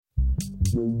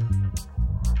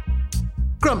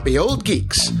Grumpy Old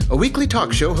Geeks, a weekly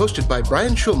talk show hosted by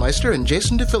Brian Schulmeister and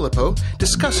Jason DeFilippo,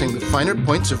 discussing the finer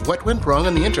points of what went wrong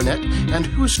on the internet and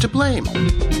who's to blame.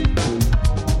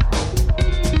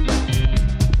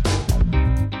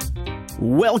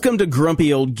 Welcome to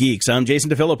Grumpy Old Geeks. I'm Jason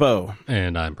DeFilippo.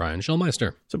 And I'm Brian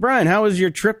Schulmeister. So, Brian, how was your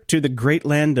trip to the great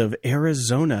land of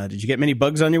Arizona? Did you get many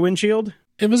bugs on your windshield?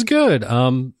 It was good.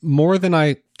 More than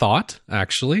I thought,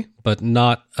 actually, but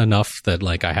not enough that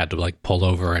I had to pull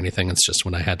over or anything. It's just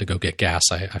when I had to go get gas,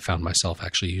 I found myself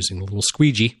actually using a little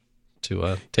squeegee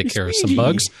to take care of some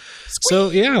bugs. So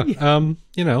yeah,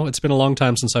 it's been a long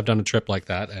time since I've done a trip like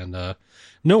that, and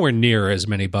nowhere near as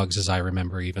many bugs as I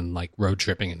remember, even road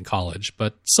tripping in college,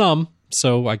 but some.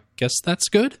 So I guess that's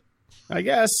good. I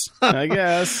guess. I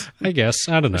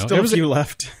don't know. Still a few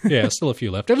left. Yeah, still a few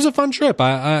left. It was a fun trip.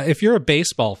 If you're a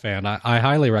baseball fan, I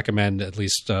highly recommend at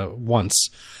least once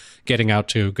getting out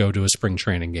to go to a spring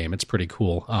training game. It's pretty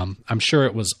cool. I'm sure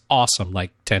it was awesome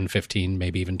 10, 15,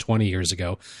 maybe even 20 years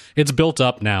ago. It's built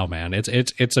up now, man.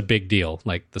 It's a big deal.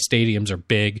 The stadiums are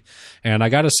big. And I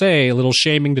got to say, a little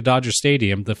shaming to Dodger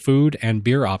Stadium, the food and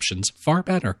beer options far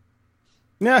better.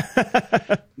 Yeah.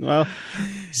 Well,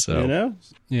 so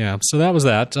yeah, so that was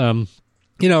that.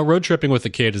 Road tripping with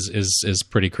a kid is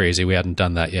pretty crazy. We hadn't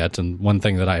done that yet. And one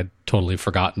thing that I had totally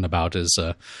forgotten about is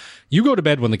you go to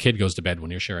bed when the kid goes to bed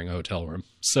when you're sharing a hotel room.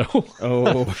 So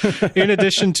in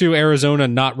addition to Arizona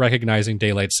not recognizing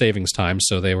daylight savings time,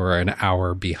 so they were an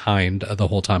hour behind the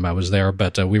whole time I was there,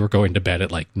 but we were going to bed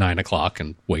at 9 o'clock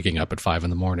and waking up at 5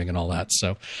 a.m. and all that.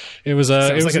 So it was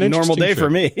a normal day for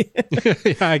me.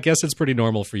 Yeah, I guess it's pretty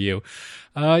normal for you.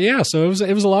 So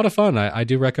it was a lot of fun. I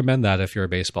do recommend that if you're a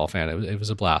baseball fan. It was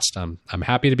a blast. I'm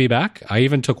happy to be back. I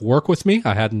even took work with me.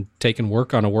 I hadn't taken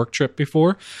work on a work trip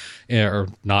before, or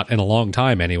not in a long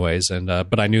time anyways. And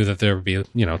but I knew that there would be,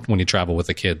 when you travel with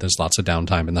a kid, there's lots of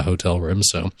downtime in the hotel room.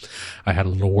 So I had a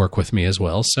little work with me as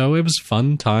well. So it was a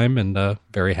fun time, and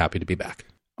very happy to be back.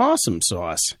 Awesome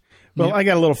sauce. Well, yep. I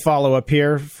got a little follow-up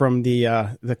here from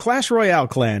the Clash Royale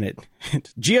clan at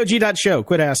GOG.show.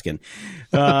 Quit asking.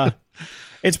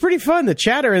 It's pretty fun. The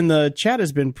chatter in the chat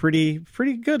has been pretty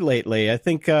good lately. I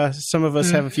think some of us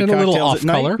have a few cocktails at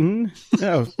night. A little off color.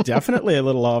 No, definitely a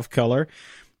little off color.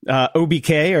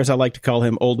 OBK, or as I like to call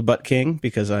him, Old Butt King,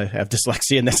 because I have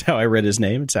dyslexia and that's how I read his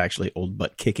name. It's actually Old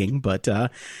Butt Kicking, but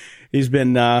he's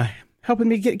been helping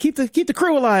me keep the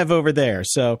crew alive over there.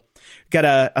 So got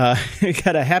a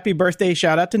happy birthday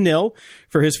shout out to Nil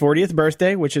for his 40th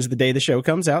birthday, which is the day the show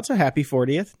comes out. So happy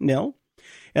 40th, Nil.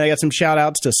 And I got some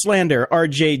shout-outs to Slander,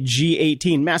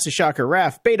 RJG18, Massive Shocker,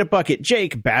 Raph, Beta Bucket,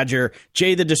 Jake, Badger,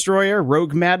 Jay the Destroyer,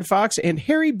 Rogue Mad Fox, and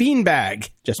Harry Beanbag,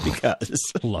 just because.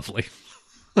 Lovely.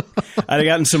 I'd have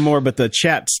gotten some more, but the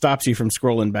chat stops you from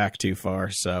scrolling back too far.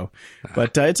 So,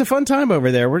 but it's a fun time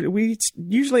over there. We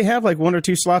usually have 1 or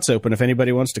 2 slots open if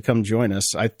anybody wants to come join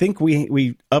us. I think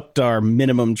we upped our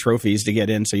minimum trophies to get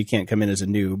in, so you can't come in as a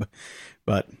noob.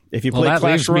 But if you play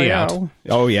Clash Royale,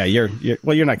 oh yeah, you're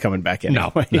not coming back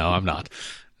anyway. No, I'm not.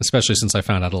 Especially since I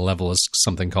found out a level is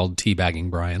something called teabagging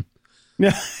Brian.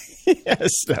 Yeah,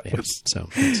 yes, that was so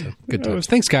good times.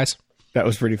 Thanks, guys. That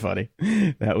was pretty funny.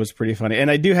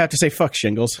 And I do have to say, fuck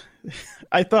Shingles.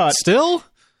 I thought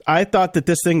that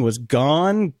this thing was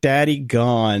gone, daddy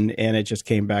gone, and it just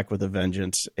came back with a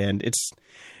vengeance. And it's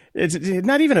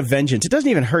not even a vengeance. It doesn't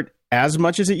even hurt as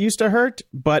much as it used to hurt,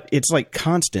 but it's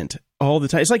constant all the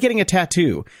time. It's like getting a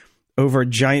tattoo over a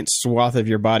giant swath of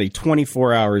your body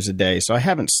 24 hours a day. So I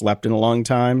haven't slept in a long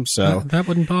time. So that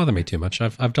wouldn't bother me too much.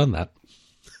 I've done that.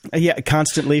 Yeah,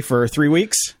 constantly for 3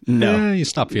 weeks? No. You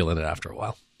stop feeling it after a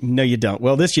while. No, you don't.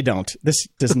 Well, this you don't. This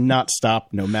does not stop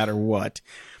no matter what.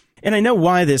 And I know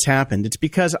why this happened. It's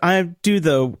because I do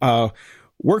the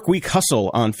work week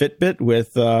hustle on Fitbit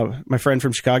with my friend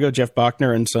from Chicago, Jeff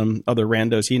Bachner, and some other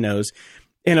randos he knows.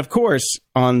 And of course,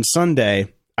 on Sunday,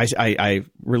 I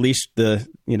released the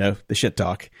shit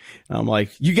talk. I'm like,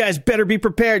 you guys better be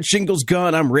prepared. Shingles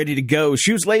gone. I'm ready to go.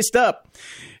 Shoes laced up.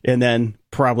 And then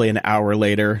probably an hour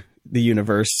later, the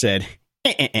universe said,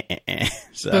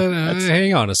 So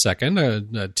hang on a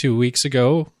second. 2 weeks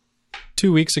ago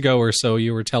or so,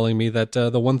 you were telling me that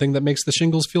the one thing that makes the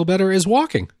shingles feel better is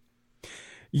walking.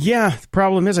 Yeah, the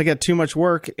problem is I got too much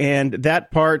work. And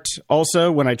that part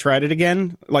also, when I tried it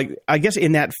again, I guess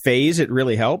in that phase, it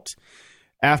really helped.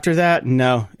 After that,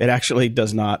 no, it actually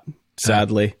does not,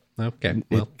 sadly. Okay.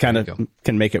 Well, it kind of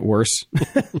can make it worse.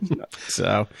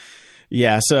 So,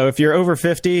 yeah. So if you're over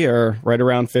 50 or right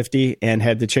around 50 and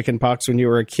had the chicken pox when you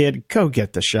were a kid, go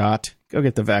get the shot. Go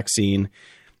get the vaccine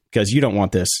because you don't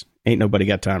want this. Ain't nobody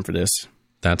got time for this.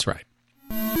 That's right.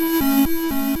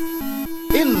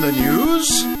 In the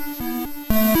news...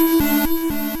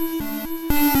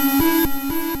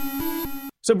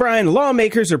 So, Brian,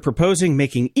 lawmakers are proposing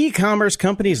making e-commerce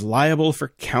companies liable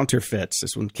for counterfeits.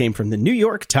 This one came from the New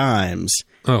York Times.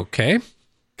 Okay.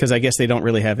 Because I guess they don't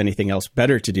really have anything else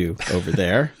better to do over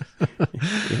there.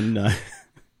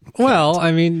 Well,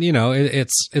 I mean,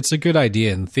 it's a good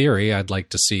idea in theory. I'd like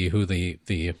to see who the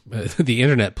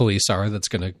internet police are that's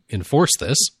going to enforce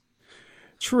this.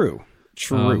 True.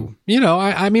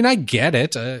 I mean, I get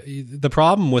it. The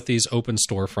problem with these open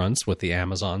storefronts with the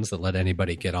Amazons that let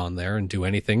anybody get on there and do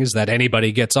anything is that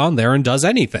anybody gets on there and does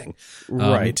anything.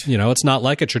 Right. It's not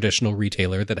like a traditional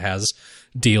retailer that has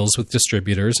deals with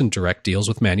distributors and direct deals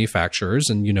with manufacturers,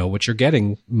 and you know what you're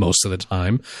getting most of the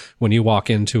time when you walk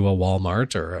into a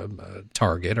Walmart or a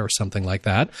Target or something like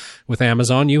that. With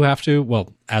Amazon, you have to,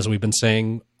 well, as we've been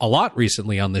saying a lot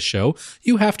recently on this show,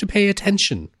 you have to pay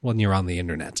attention when you're on the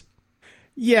internet.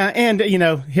 Yeah, and,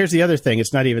 here's the other thing.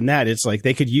 It's not even that. It's like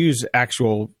they could use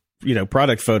actual,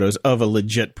 product photos of a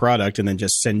legit product and then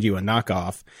just send you a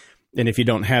knockoff. And if you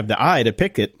don't have the eye to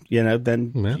pick it,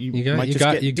 then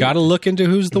you got to look into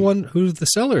who the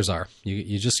sellers are.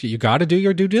 You got to do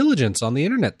your due diligence on the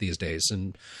internet these days.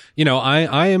 And,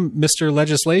 I am Mr.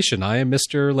 Legislation. I am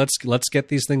Mr. Let's get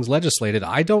these things legislated.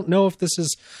 I don't know if this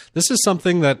is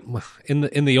something that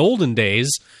in the olden days,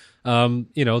 the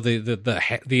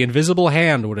invisible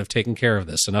hand would have taken care of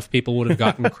this. Enough people would have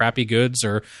gotten crappy goods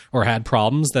or had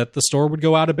problems that the store would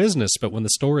go out of business. But when the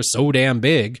store is so damn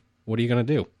big, what are you going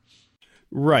to do?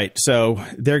 Right. So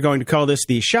they're going to call this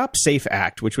the Shop Safe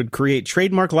Act, which would create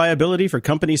trademark liability for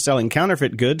companies selling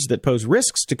counterfeit goods that pose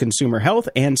risks to consumer health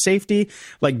and safety,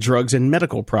 like drugs and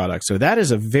medical products. So that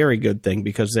is a very good thing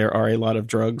because there are a lot of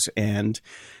drugs and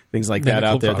things like that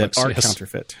out there that are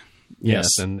counterfeit.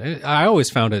 Yes, and I always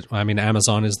found it. I mean,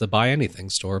 Amazon is the buy anything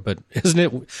store, but isn't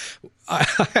it?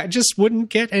 I just wouldn't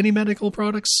get any medical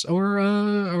products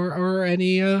or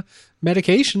any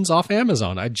medications off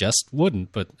Amazon. I just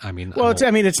wouldn't. But I mean,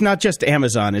 it's not just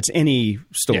Amazon; it's any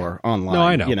store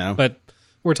online. No, I know, but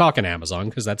we're talking Amazon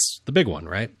because that's the big one,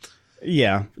 right?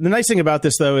 Yeah. The nice thing about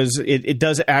this, though, is it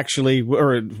does actually,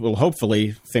 or it will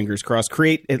hopefully, fingers crossed,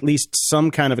 create at least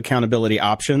some kind of accountability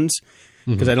options.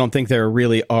 Because I don't think there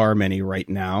really are many right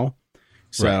now.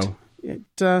 So,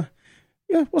 we'll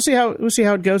see how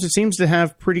it goes. It seems to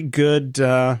have pretty good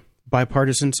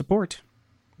bipartisan support.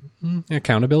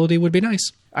 Accountability would be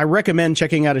nice. I recommend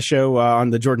checking out a show on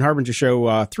the Jordan Harbinger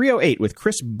Show, 308 with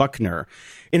Chris Buckner.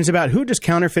 And it's about who does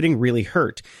counterfeiting really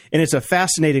hurt. And it's a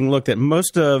fascinating look that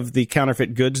most of the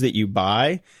counterfeit goods that you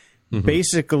buy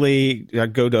basically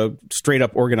go to straight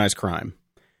up organized crime.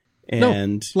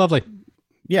 And lovely.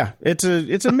 Yeah, it's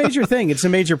a major thing. It's a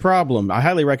major problem. I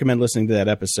highly recommend listening to that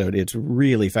episode. It's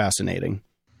really fascinating.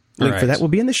 Link for that will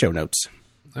be in the show notes.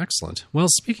 Excellent. Well,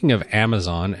 speaking of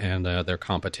Amazon and their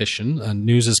competition,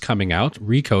 news is coming out.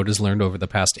 Recode has learned over the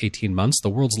past 18 months the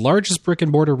world's largest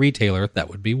brick-and-mortar retailer, that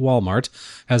would be Walmart,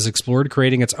 has explored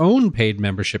creating its own paid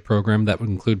membership program that would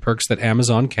include perks that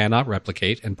Amazon cannot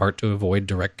replicate, in part to avoid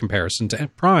direct comparison to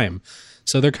Prime.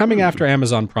 So they're coming after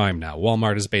Amazon Prime now.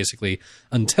 Walmart has basically,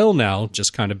 until now,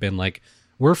 just kind of been like,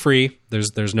 we're free.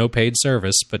 There's no paid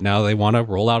service, but now they want to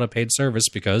roll out a paid service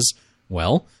because,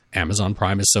 well, Amazon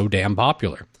Prime is so damn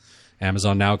popular.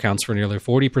 Amazon now accounts for nearly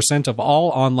 40% of all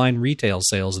online retail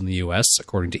sales in the U.S.,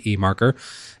 according to eMarketer,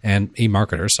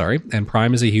 and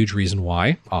Prime is a huge reason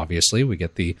why. Obviously, we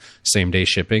get the same-day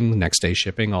shipping, next-day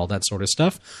shipping, all that sort of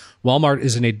stuff. Walmart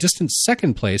is in a distant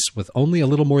second place with only a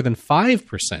little more than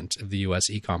 5% of the U.S.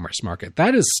 e-commerce market.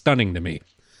 That is stunning to me,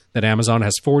 that Amazon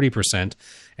has 40%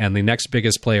 and the next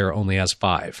biggest player only has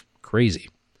 5%. Crazy.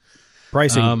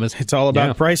 Pricing. It's all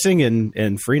about pricing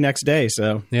and free next day.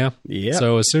 So yeah.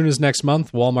 So as soon as next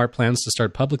month, Walmart plans to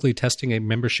start publicly testing a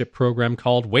membership program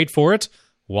called, wait for it,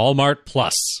 Walmart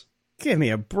Plus. Give me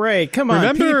a break. Come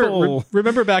on, people.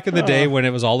 Remember back in the day when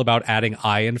it was all about adding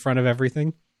I in front of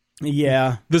everything?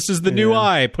 Yeah. This is the new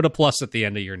I. Put a plus at the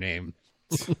end of your name.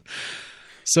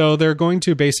 So they're going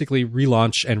to basically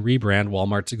relaunch and rebrand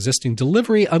Walmart's existing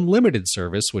Delivery Unlimited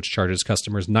service, which charges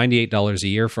customers $98 a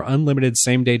year for unlimited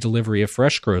same-day delivery of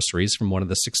fresh groceries from one of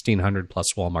the 1,600-plus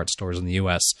Walmart stores in the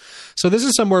U.S. So this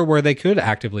is somewhere where they could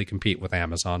actively compete with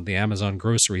Amazon. The Amazon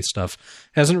grocery stuff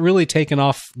hasn't really taken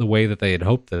off the way that they had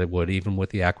hoped that it would, even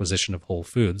with the acquisition of Whole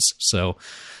Foods. So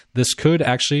this could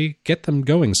actually get them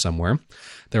going somewhere.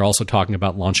 They're also talking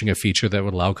about launching a feature that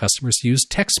would allow customers to use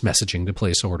text messaging to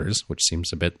place orders, which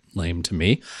seems a bit lame to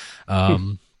me.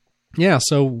 Yeah,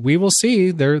 so we will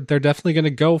see. They're definitely going to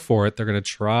go for it. They're going to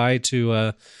try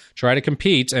to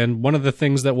compete. And one of the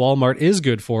things that Walmart is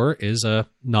good for is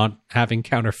not having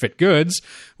counterfeit goods,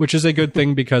 which is a good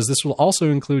thing because this will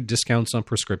also include discounts on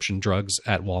prescription drugs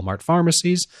at Walmart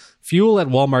pharmacies, fuel at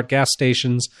Walmart gas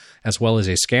stations, as well as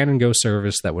a scan and go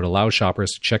service that would allow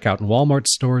shoppers to check out in Walmart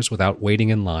stores without waiting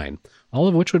in line. All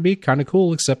of which would be kind of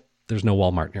cool, except there's no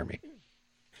Walmart near me.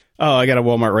 Oh, I got a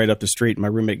Walmart right up the street. My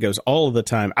roommate goes all of the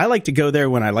time. I like to go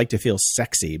there when I like to feel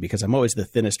sexy because I'm always the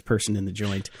thinnest person in the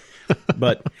joint.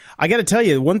 But I got to tell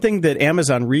you, one thing that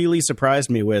Amazon really surprised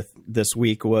me with this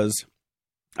week was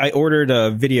I ordered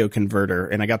a video converter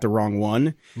and I got the wrong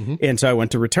one. Mm-hmm. And so I went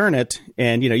to return it.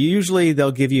 And, usually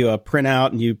they'll give you a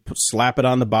printout and you slap it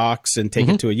on the box and take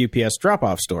it to a UPS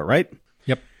drop-off store, right?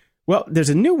 Yep. Well, there's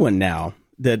a new one now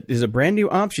that is a brand new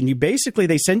option.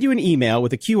 They send you an email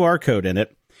with a QR code in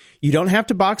it. You don't have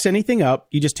to box anything up.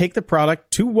 You just take the product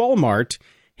to Walmart,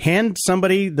 hand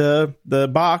somebody the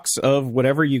box of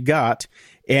whatever you got,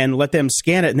 and let them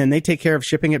scan it, and then they take care of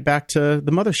shipping it back to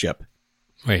the mothership.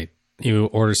 Wait, you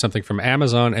order something from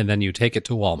Amazon, and then you take it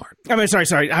to Walmart. I mean,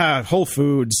 sorry. Whole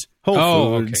Foods.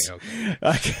 Whole Foods.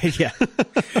 Okay, yeah.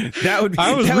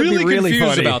 I was really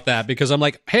confused about that because I'm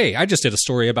like, hey, I just did a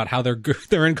story about how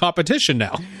they're in competition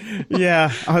now.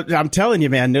 Yeah, I'm telling you,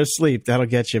 man, no sleep. That'll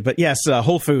get you. But yes,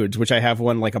 Whole Foods, which I have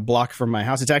one like a block from my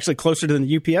house. It's actually closer to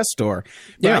the UPS store.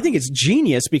 But yeah. I think it's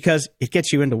genius because it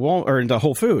gets you into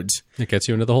Whole Foods. It gets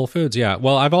you into the Whole Foods, yeah.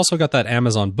 Well, I've also got that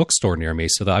Amazon bookstore near me,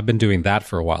 so that I've been doing that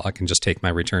for a while. I can just take my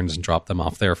returns and drop them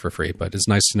off there for free. But it's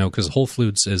nice to know because Whole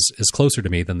Foods is closer to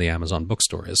me than the Amazon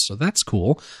bookstore is. So that's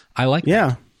cool. I like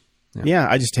that. Yeah,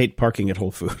 I just hate parking at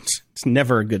Whole Foods. It's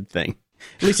never a good thing,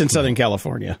 at least in Southern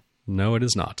California. No, it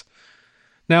is not.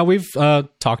 Now, we've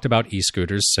talked about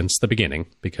e-scooters since the beginning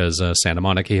because Santa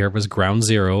Monica here was ground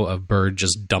zero of Bird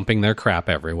just dumping their crap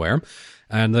everywhere.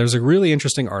 And there's a really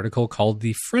interesting article called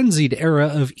The Frenzied Era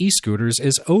of E-Scooters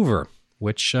is Over,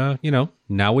 which,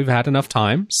 now we've had enough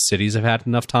time. Cities have had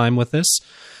enough time with this.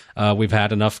 We've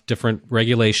had enough different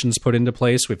regulations put into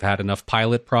place. We've had enough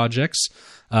pilot projects.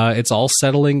 It's all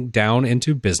settling down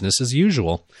into business as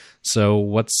usual. So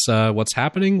what's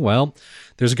happening? Well,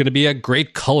 there's going to be a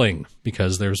great culling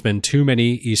because there's been too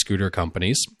many e-scooter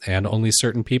companies and only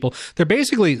certain people.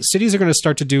 Cities are going to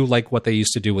start to do like what they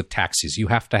used to do with taxis. You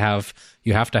have to have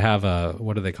a,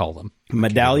 what do they call them?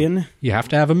 Medallion? You have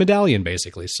to have a medallion,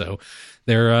 basically. So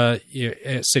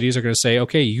cities are going to say,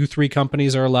 okay, you 3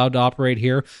 companies are allowed to operate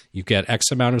here. You get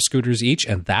X amount of scooters each,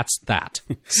 and that's that.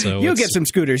 So you get some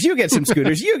scooters. You get some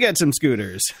scooters. You get some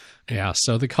scooters. Yeah,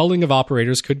 so the culling of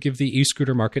operators could give the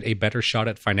e-scooter market a better shot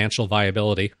at financial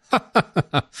viability.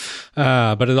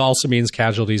 But it also means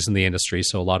casualties in the industry,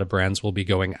 so a lot of brands will be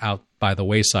going out by the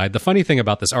wayside. The funny thing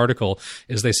about this article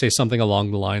is they say something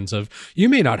along the lines of, you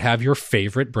may not have your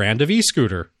favorite brand of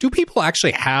e-scooter. Do people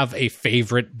actually have a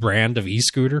favorite brand of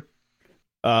e-scooter?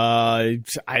 I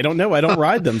don't know. I don't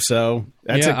ride them, so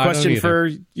that's a question for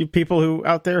you people who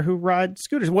out there who ride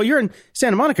scooters. Well, you're in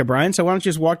Santa Monica, Brian, so why don't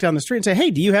you just walk down the street and say, hey,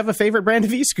 do you have a favorite brand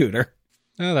of e-scooter?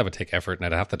 That would take effort, and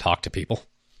I'd have to talk to people.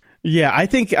 Yeah, I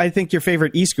think your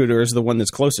favorite e-scooter is the one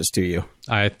that's closest to you.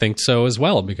 I think so as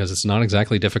well, because it's not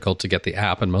exactly difficult to get the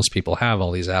app, and most people have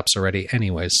all these apps already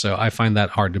anyway, so I find that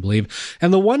hard to believe.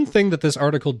 And the one thing that this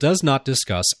article does not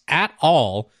discuss at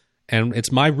all, and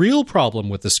it's my real problem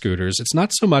with the scooters, it's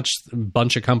not so much a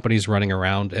bunch of companies running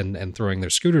around and throwing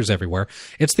their scooters everywhere,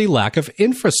 it's the lack of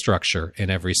infrastructure in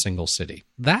every single city.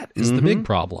 That is the big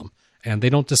problem. And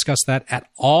they don't discuss that at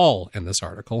all in this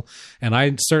article. And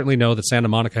I certainly know that Santa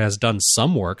Monica has done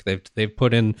some work. They've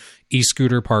put in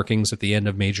e-scooter parkings at the end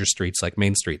of major streets like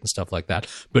Main Street and stuff like that.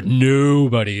 But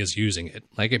nobody is using it.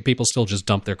 Like, people still just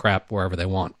dump their crap wherever they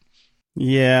want.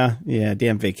 Yeah,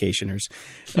 damn vacationers.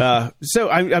 So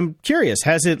I'm curious,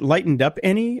 has it lightened up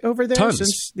any over there? Tons.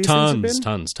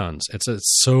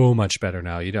 It's so much better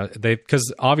now.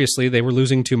 Because obviously they were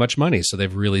losing too much money, so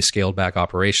they've really scaled back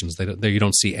operations. You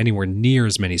don't see anywhere near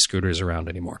as many scooters around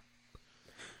anymore.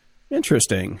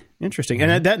 Interesting.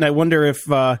 Mm-hmm. And I wonder if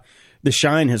the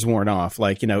shine has worn off.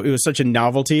 Like, it was such a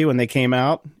novelty when they came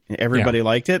out. Everybody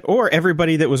liked it. Or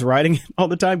everybody that was riding it all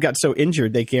the time got so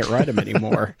injured they can't ride them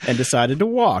anymore and decided to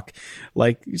walk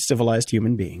like civilized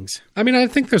human beings. I mean, I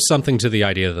think there's something to the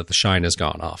idea that the shine has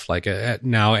gone off. Like,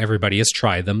 now everybody has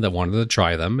tried them that wanted to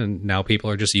try them, and now people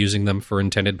are just using them for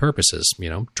intended purposes,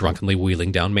 drunkenly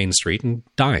wheeling down Main Street and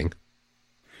dying.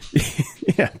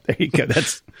 Yeah, there you go.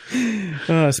 That's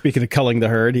speaking of culling the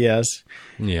herd, yes.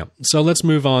 Yeah. So let's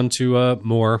move on to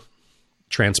more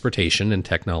transportation and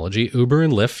technology. Uber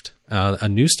and Lyft. A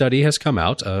new study has come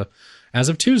out, as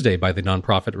of Tuesday by the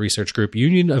nonprofit research group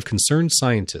Union of Concerned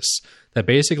Scientists that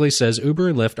basically says Uber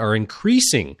and Lyft are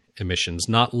increasing emissions,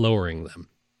 not lowering them.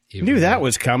 Knew that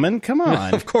was coming. Come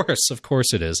on. Of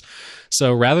course it is.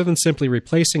 So rather than simply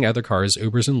replacing other cars,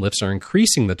 Ubers and Lyfts are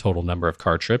increasing the total number of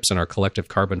car trips and our collective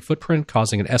carbon footprint,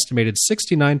 causing an estimated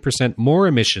 69% more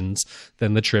emissions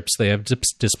than the trips they have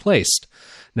displaced.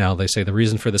 Now, they say the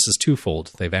reason for this is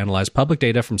twofold. They've analyzed public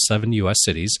data from 7 U.S.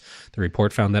 cities. The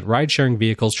report found that ride-sharing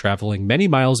vehicles traveling many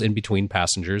miles in between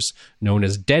passengers, known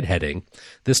as deadheading,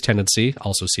 this tendency,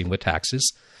 also seen with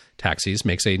taxis,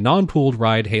 makes a non-pooled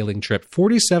ride-hailing trip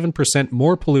 47%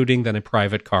 more polluting than a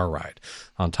private car ride.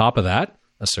 On top of that,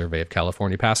 a survey of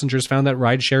California passengers found that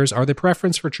ride shares are the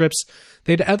preference for trips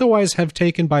they'd otherwise have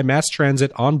taken by mass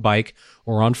transit on bike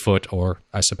or on foot, or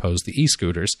I suppose the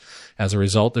e-scooters. As a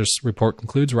result, this report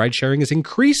concludes ride sharing is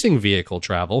increasing vehicle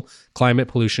travel, climate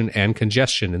pollution, and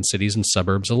congestion in cities and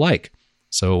suburbs alike.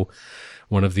 So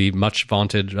one of the much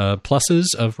vaunted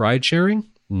pluses of ride sharing,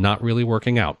 not really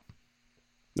working out.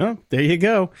 Oh, there you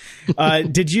go.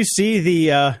 Did you see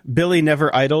the Billy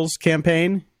Never Idles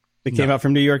campaign that came out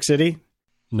from New York City?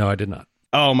 No, I did not.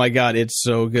 Oh, my God. It's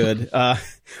so good.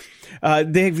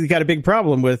 They've got a big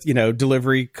problem with,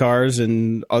 delivery cars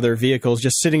and other vehicles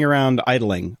just sitting around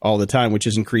idling all the time, which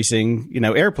is increasing,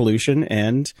 air pollution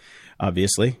and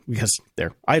obviously because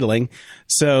they're idling.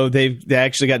 So they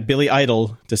actually got Billy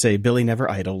Idle to say Billy Never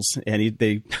Idles. And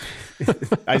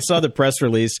I saw the press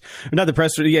release, not the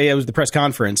press. Yeah, it was the press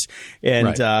conference.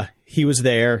 And right. He was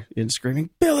there and screaming,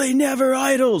 Billy Never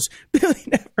Idles, Billy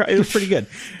Never. It was pretty good.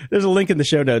 There's a link in the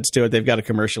show notes to it. They've got a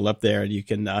commercial up there and you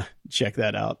can check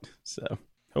that out. So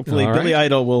hopefully Billy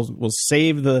Idle will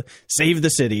save the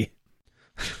city.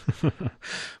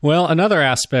 Well, another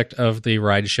aspect of the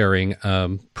ride-sharing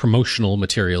promotional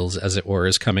materials, as it were,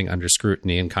 is coming under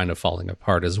scrutiny and kind of falling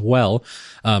apart as well.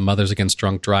 Mothers Against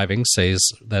Drunk Driving says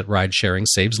that ride-sharing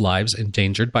saves lives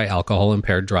endangered by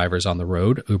alcohol-impaired drivers on the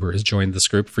road. Uber has joined this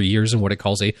group for years in what it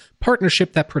calls a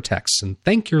partnership that protects, and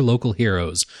thank your local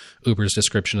heroes. Uber's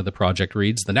description of the project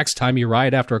reads, the next time you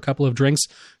ride after a couple of drinks,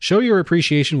 show your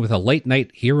appreciation with a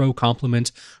late-night hero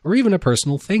compliment or even a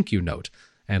personal thank you note.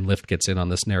 And Lyft gets in on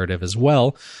this narrative as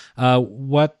well.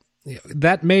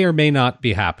 That may or may not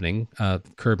be happening,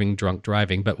 curbing drunk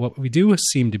driving, but what we do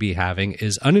seem to be having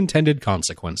is unintended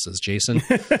consequences, Jason.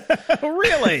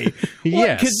 Really? Yes.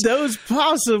 What could those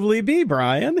possibly be,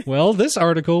 Brian? Well, this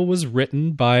article was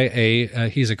written by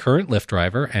he's a current Lyft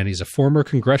driver, and he's a former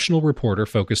congressional reporter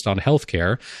focused on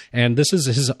healthcare. And this is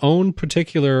his own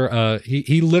particular,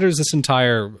 he litters this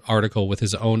entire article with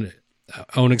his own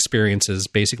experiences,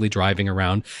 basically driving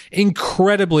around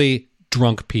incredibly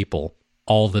drunk people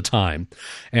all the time.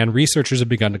 And researchers have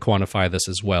begun to quantify this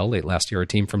as well. Late last year, a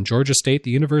team from Georgia State,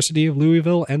 the University of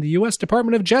Louisville, and the U.S.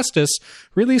 Department of Justice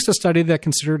released a study that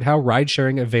considered how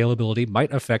ride-sharing availability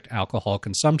might affect alcohol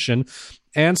consumption.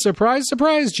 And surprise,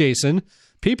 surprise, Jason,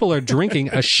 people are drinking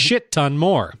a shit ton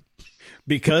more.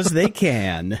 Because they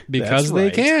can. Because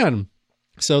they can.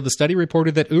 So the study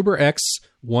reported that UberX,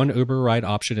 one Uber ride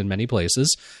option in many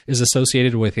places, is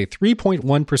associated with a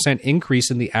 3.1% increase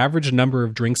in the average number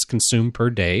of drinks consumed per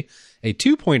day, a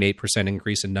 2.8%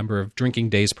 increase in number of drinking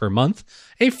days per month,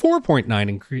 a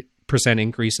 4.9%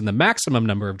 increase in the maximum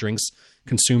number of drinks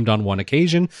consumed on one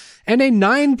occasion, and a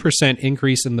 9%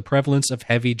 increase in the prevalence of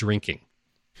heavy drinking.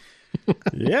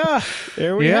 Yeah,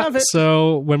 there we have it.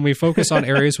 So when we focus on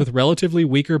areas with relatively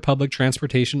weaker public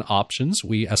transportation options,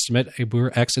 we estimate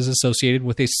UberX is associated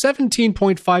with a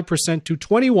 17.5% to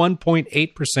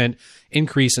 21.8%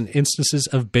 increase in instances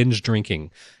of binge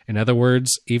drinking. In other words,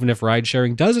 even if ride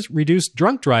sharing does reduce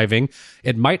drunk driving,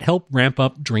 it might help ramp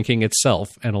up drinking itself,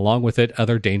 and along with it,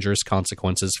 other dangerous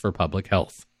consequences for public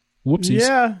health. Whoopsies.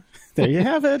 Yeah, there you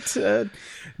have it.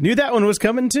 Knew that one was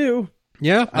coming too.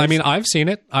 Yeah, I mean, I've seen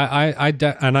it.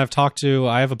 And I've talked to.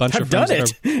 I have a bunch of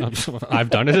friends.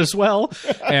 I've done it as well,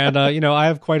 and I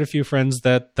have quite a few friends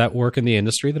that work in the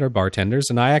industry that are bartenders.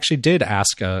 And I actually did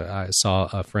ask. I saw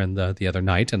a friend the other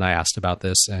night, and I asked about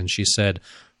this, and she said,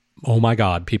 "Oh my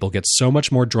God, people get so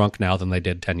much more drunk now than they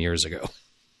did 10 years ago."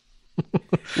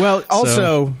 Well,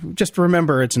 also, just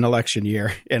remember it's an election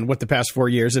year and what the past 4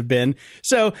 years have been.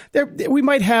 So we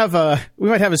might have a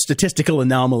statistical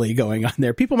anomaly going on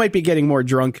there. People might be getting more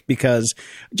drunk because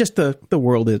just the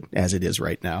world as it is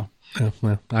right now.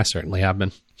 Well, I certainly have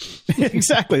been.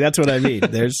 Exactly. That's what I mean.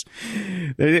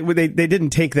 They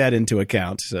didn't take that into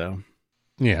account. So.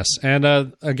 Yes. And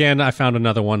again, I found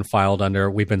another one filed under,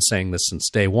 we've been saying this since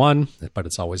day one, but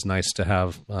it's always nice to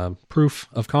have proof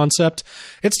of concept.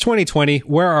 It's 2020.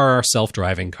 Where are our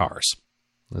self-driving cars?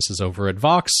 This is over at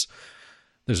Vox.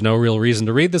 There's no real reason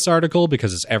to read this article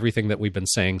because it's everything that we've been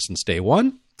saying since day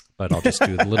one, but I'll just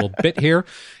do a little bit here.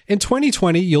 In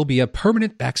 2020, you'll be a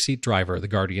permanent backseat driver, The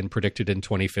Guardian predicted in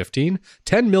 2015.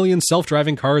 10 million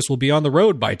self-driving cars will be on the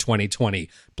road by 2020,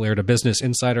 blared a Business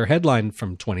Insider headline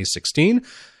from 2016.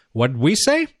 What'd we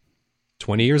say?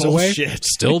 20 years away?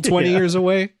 Still 20 years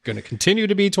away? Going to continue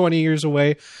to be 20 years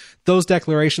away. Those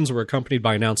declarations were accompanied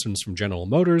by announcements from General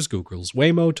Motors, Google's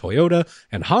Waymo, Toyota,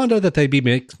 and Honda that they'd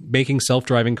be making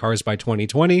self-driving cars by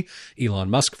 2020.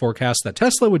 Elon Musk forecast that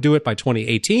Tesla would do it by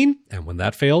 2018, and when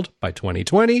that failed, by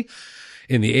 2020.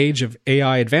 In the age of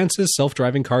AI advances,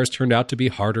 self-driving cars turned out to be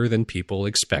harder than people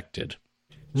expected.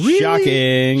 Really?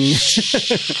 Shocking.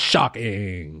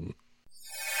 Shocking.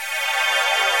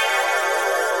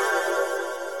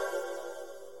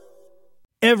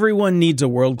 Everyone needs a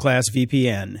world-class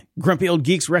VPN. Grumpy Old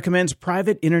Geeks recommends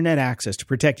private internet access to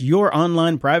protect your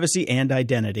online privacy and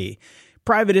identity.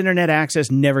 Private internet access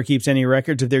never keeps any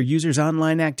records of their users'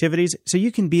 online activities, so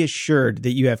you can be assured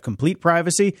that you have complete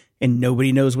privacy and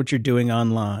nobody knows what you're doing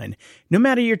online. No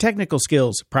matter your technical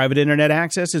skills, private internet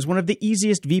access is one of the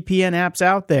easiest VPN apps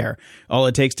out there. All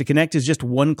it takes to connect is just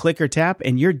one click or tap,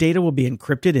 and your data will be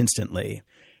encrypted instantly.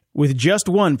 With just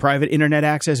one private internet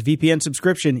access VPN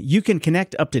subscription, you can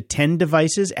connect up to 10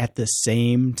 devices at the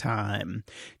same time.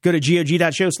 Go to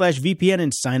GOG.show/VPN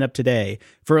and sign up today.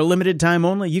 For a limited time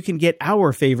only, you can get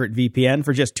our favorite VPN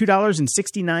for just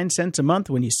 $2.69 a month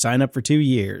when you sign up for 2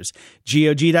 years.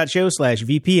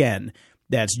 GOG.show/VPN.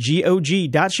 That's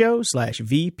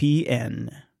GOG.show/VPN.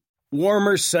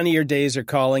 Warmer, sunnier days are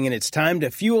calling, and it's time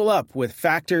to fuel up with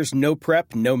Factor's no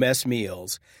prep, no mess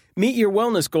meals. Meet your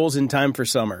wellness goals in time for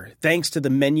summer, thanks to the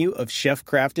menu of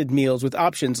chef-crafted meals with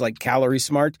options like Calorie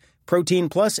Smart, Protein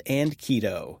Plus, and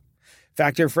Keto.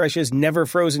 Factor Fresh's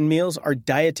never-frozen meals are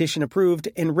dietitian-approved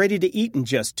and ready to eat in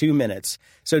just 2 minutes.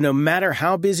 So no matter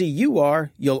how busy you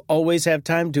are, you'll always have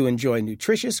time to enjoy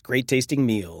nutritious, great-tasting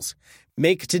meals.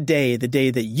 Make today the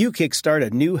day that you kickstart a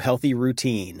new healthy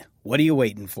routine. What are you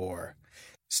waiting for?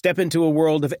 Step into a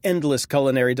world of endless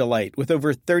culinary delight with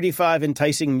over 35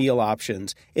 enticing meal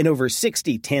options and over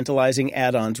 60 tantalizing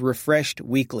add-ons refreshed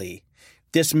weekly.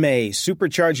 This May,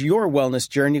 supercharge your wellness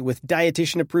journey with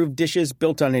dietitian-approved dishes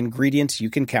built on ingredients you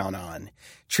can count on.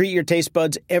 Treat your taste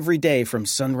buds every day from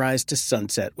sunrise to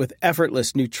sunset with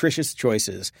effortless, nutritious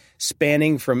choices,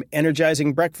 spanning from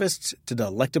energizing breakfasts to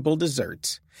delectable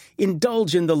desserts.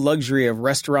 Indulge in the luxury of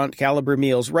restaurant-caliber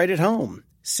meals right at home.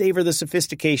 Savor the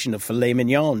sophistication of filet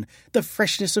mignon, the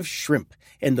freshness of shrimp,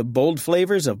 and the bold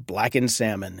flavors of blackened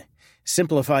salmon.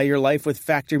 Simplify your life with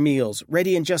Factor meals,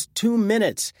 ready in just 2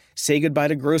 minutes. Say goodbye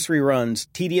to grocery runs,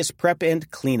 tedious prep, and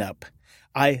cleanup.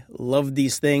 I love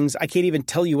these things. I can't even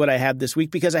tell you what I had this week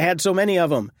because I had so many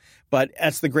of them. But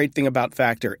that's the great thing about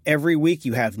Factor. Every week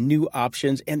you have new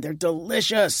options, and they're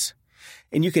delicious.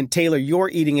 And you can tailor your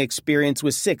eating experience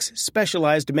with 6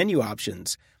 specialized menu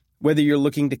options. Whether you're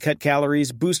looking to cut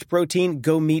calories, boost protein,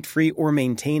 go meat-free, or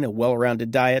maintain a well-rounded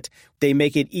diet, they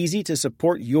make it easy to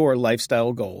support your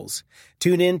lifestyle goals.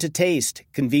 Tune in to taste,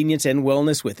 convenience, and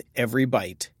wellness with every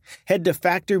bite. Head to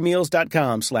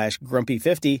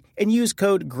factormeals.com/grumpy50 and use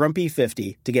code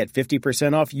grumpy50 to get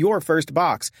 50% off your first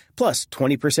box, plus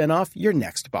 20% off your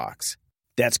next box.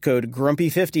 That's code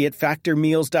grumpy50 at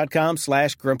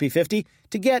factormeals.com/grumpy50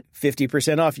 to get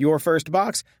 50% off your first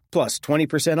box, plus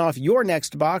 20% off your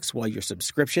next box while your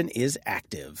subscription is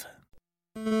active.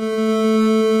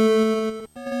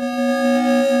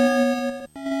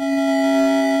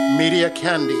 Media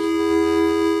Candy.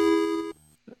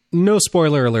 No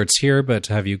spoiler alerts here, but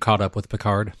have you caught up with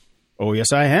Picard? Oh,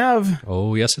 yes, I have.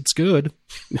 Oh, yes, it's good.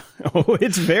 Oh,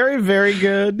 it's very, very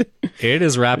good. It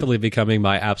is rapidly becoming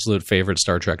my absolute favorite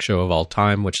Star Trek show of all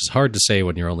time, which is hard to say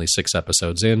when you're only 6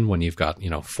 episodes in, when you've got,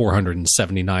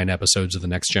 479 episodes of The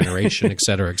Next Generation, et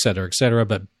cetera, et cetera, et cetera.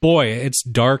 But boy, it's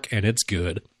dark and it's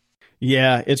good.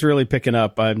 Yeah, it's really picking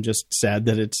up. I'm just sad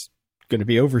that it's going to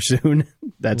be over soon.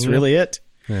 That's really it.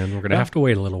 And we're going to have to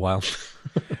wait a little while.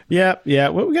 Yeah.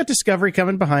 Well, we got Discovery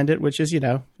coming behind it, which is,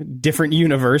 different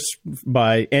universe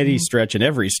by any stretch and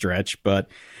every stretch. But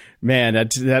man,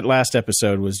 that last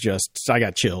episode was just, I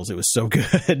got chills. It was so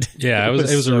good. Yeah, it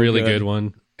was so a really good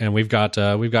one. And we've got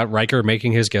Riker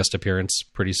making his guest appearance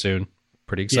pretty soon.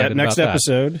 Pretty excited about that. Next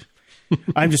episode.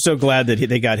 I'm just so glad that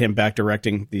they got him back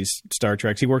directing these Star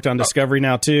Treks. He worked on Discovery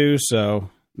now too, so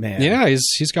man. Yeah,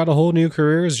 he's got a whole new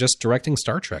career. He's just directing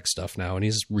Star Trek stuff now, and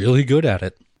he's really good at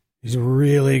it. He's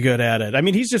really good at it. I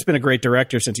mean, he's just been a great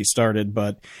director since he started,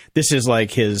 but this is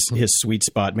like his sweet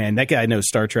spot, man. That guy knows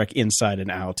Star Trek inside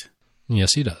and out.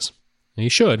 Yes, he does. And he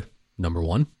should. Number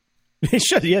one. He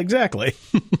should, yeah, exactly.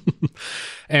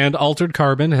 And Altered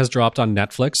Carbon has dropped on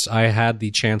Netflix. I had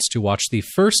the chance to watch the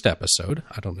first episode.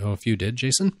 I don't know if you did,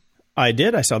 Jason. I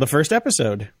did. I saw the first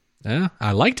episode. Yeah,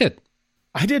 I liked it.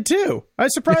 I did too. I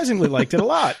surprisingly liked it a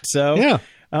lot. So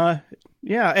yeah.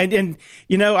 Yeah, and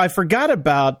you know, I forgot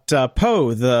about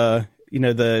Poe,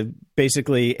 the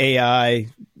basically AI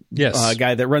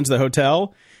guy that runs the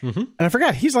hotel. Mm-hmm. And I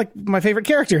forgot he's like my favorite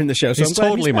character in the show. So he's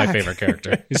totally my favorite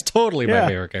character. He's totally my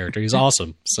favorite character. He's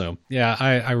awesome. So yeah,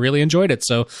 I really enjoyed it.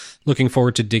 So looking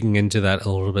forward to digging into that a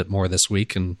little bit more this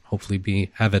week, and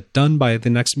hopefully have it done by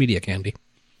the next Media Candy.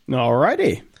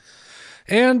 Alrighty.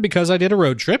 And because I did a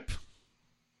road trip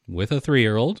with a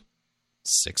 3-year-old,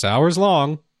 6 hours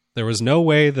long, there was no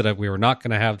way that we were not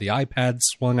going to have the iPad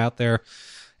swung out there.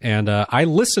 And I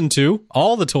listened to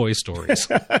all the Toy Stories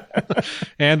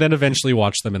and then eventually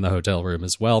watched them in the hotel room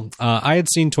as well. I had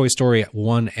seen Toy Story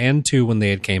 1 and 2 when they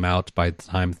had came out. By the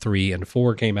time 3 and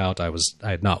 4 came out, I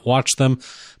had not watched them,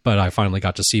 but I finally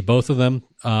got to see both of them.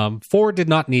 4 did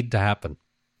not need to happen.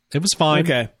 It was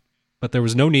fine, but there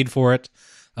was no need for it.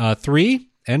 3,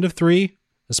 end of 3,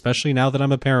 especially now that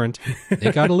I'm a parent,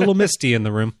 it got a little misty in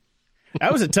the room.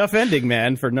 That was a tough ending,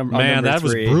 man, for number 3. Man, that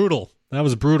was brutal. That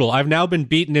was brutal. I've now been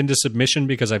beaten into submission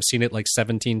because I've seen it like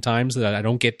 17 times that I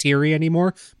don't get teary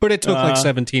anymore. But it took like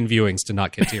 17 viewings to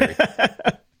not get teary.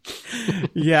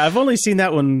 Yeah, I've only seen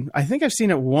that one. I think I've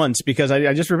seen it once because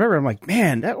I just remember I'm like,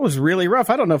 man, that was really rough.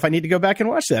 I don't know if I need to go back and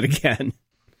watch that again.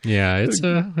 Yeah, it's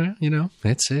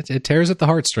it tears at the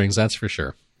heartstrings, that's for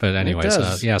sure. But anyways,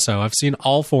 so I've seen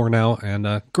all 4 now,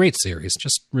 and great series,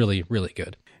 just really, really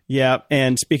good. Yeah,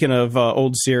 and speaking of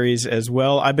old series as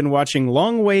well, I've been watching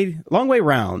Long Way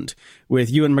Round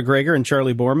with Ewan McGregor and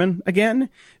Charlie Boorman again.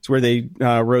 It's where they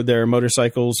rode their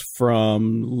motorcycles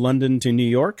from London to New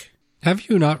York. Have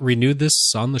you not renewed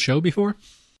this on the show before?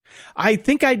 I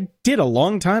think I did a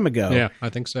long time ago. Yeah, I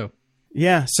think so.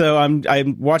 Yeah, so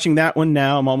I'm watching that one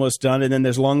now. I'm almost done. And then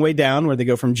there's Long Way Down, where they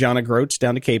go from John O'Groats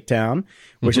down to Cape Town,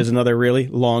 which is another really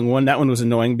long one. That one was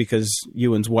annoying because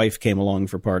Ewan's wife came along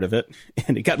for part of it.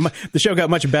 And the show got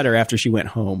much better after she went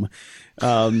home.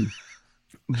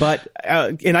 But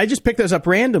I just picked those up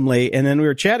randomly, and then we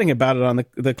were chatting about it on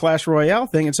the Clash Royale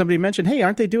thing, and somebody mentioned, hey,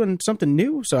 aren't they doing something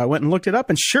new? So I went and looked it up,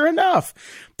 and sure enough,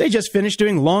 they just finished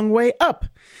doing Long Way Up.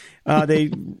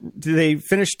 They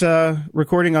finished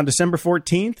recording on December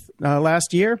 14th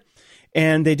last year,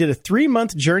 and they did a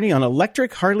 3-month journey on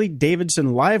electric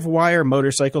Harley-Davidson live wire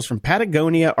motorcycles from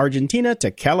Patagonia, Argentina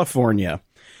to California.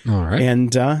 All right.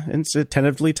 And it's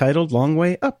tentatively titled Long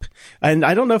Way Up. And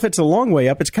I don't know if it's a long way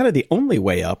up. It's kind of the only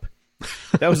way up.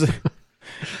 That was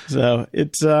so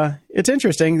it's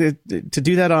interesting to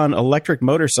do that on electric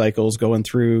motorcycles going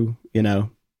through,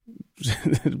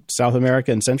 South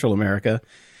America and Central America.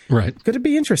 Right. Got to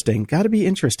be interesting.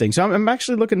 So I'm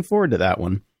actually looking forward to that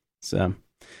one. So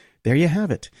there you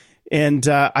have it. And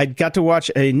I got to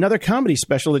watch another comedy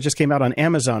special that just came out on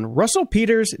Amazon. Russell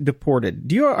Peters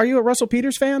Deported. Are you a Russell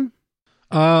Peters fan?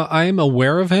 I'm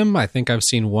aware of him. I think I've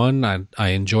seen one. I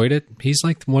enjoyed it. He's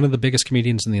like one of the biggest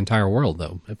comedians in the entire world,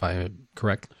 though, if I'm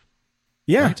correct.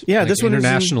 Yeah, right? yeah. Like this one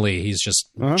internationally, he's just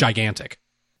gigantic.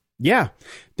 Yeah,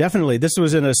 definitely. This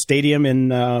was in a stadium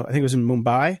in I think it was in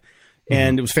Mumbai.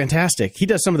 And it was fantastic. He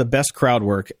does some of the best crowd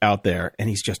work out there, and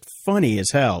he's just funny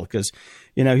as hell because,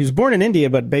 he was born in India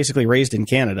but basically raised in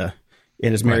Canada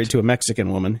and is married to a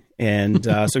Mexican woman. And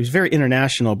so he's very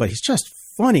international, but he's just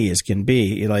funny as can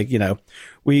be. Like,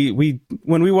 we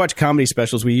when we watch comedy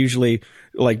specials, we usually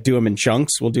like do them in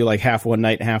chunks. We'll do like half one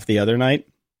night, half the other night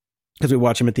because we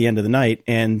watch them at the end of the night.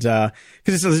 And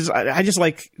because I just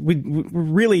like, we're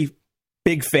really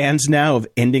big fans now of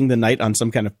ending the night on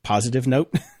some kind of positive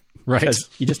note. Right. Because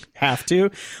you just have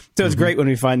to. So it's great when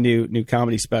we find new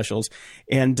comedy specials.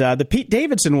 And the Pete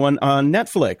Davidson one on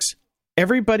Netflix,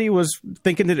 everybody was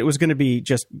thinking that it was going to be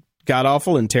just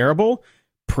god-awful and terrible.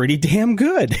 Pretty damn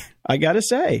good, I got to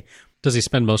say. Does he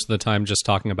spend most of the time just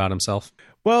talking about himself?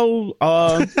 Well,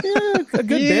 a good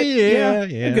bit. Yeah.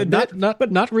 A good bit.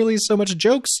 But not really so much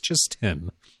jokes, just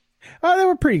him. Oh, there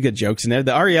were pretty good jokes in there.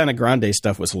 The Ariana Grande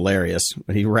stuff was hilarious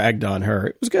when he ragged on her.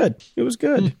 It was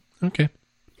good. Okay.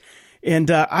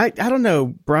 And I don't know,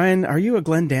 Brian, are you a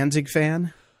Glenn Danzig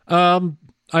fan? I'm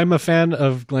a fan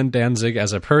of Glenn Danzig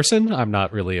as a person. I'm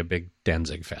not really a big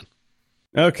Danzig fan.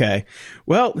 Okay.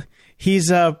 Well,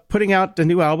 he's putting out a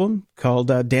new album called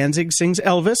Danzig Sings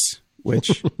Elvis,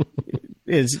 which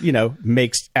is,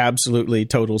 makes absolutely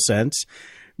total sense.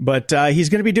 But he's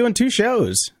going to be doing 2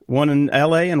 shows, one in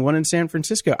L.A. and one in San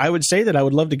Francisco. I would say that I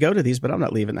would love to go to these, but I'm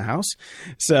not leaving the house.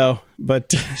 So, but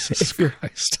Jesus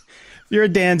Christ. If you're a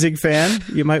Danzig fan,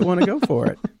 you might want to go for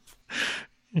it.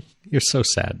 You're so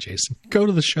sad, Jason. Go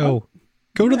to the show.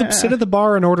 Go to sit at the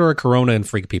bar and order a Corona and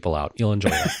freak people out. You'll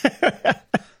enjoy it.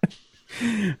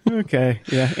 Okay.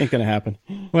 Yeah, ain't going to happen.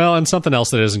 Well, and something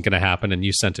else that isn't going to happen, and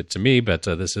you sent it to me, but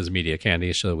this is Media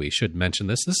Candy, so we should mention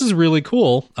this. This is really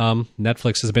cool.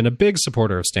 Netflix has been a big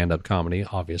supporter of stand-up comedy,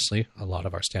 obviously. A lot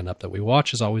of our stand-up that we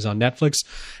watch is always on Netflix.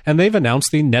 And they've announced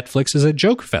the Netflix is a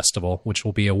Joke Festival, which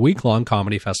will be a week-long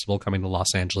comedy festival coming to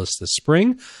Los Angeles this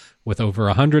spring, with over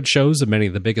 100 shows of many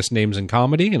of the biggest names in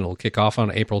comedy, and it'll kick off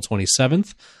on April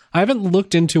 27th. I haven't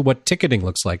looked into what ticketing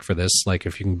looks like for this, like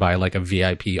if you can buy like a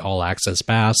VIP all-access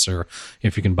pass or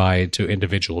if you can buy to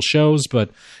individual shows. But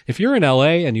if you're in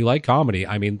LA and you like comedy,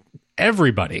 I mean,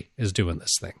 everybody is doing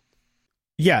this thing.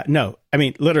 Yeah, no, I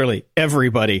mean, literally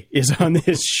everybody is on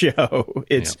this show.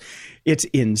 It's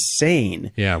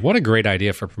insane. Yeah, what a great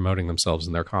idea for promoting themselves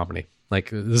in their comedy. Like,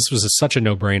 this was such a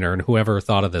no-brainer, and whoever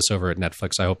thought of this over at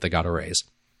Netflix, I hope they got a raise.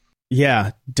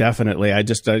 Yeah, definitely. I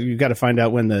just, you got to find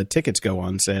out when the tickets go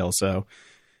on sale. So,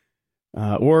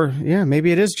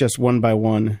 maybe it is just one by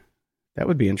one. That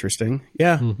would be interesting.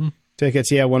 Yeah. Mm-hmm.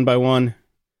 Tickets. Yeah. One by one.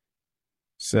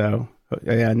 So,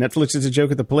 yeah. Netflix is a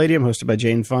Joke at the Palladium, hosted by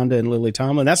Jane Fonda and Lily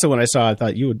Tomlin. That's the one I saw. I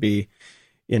thought you would be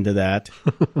into that.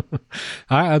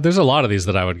 There's a lot of these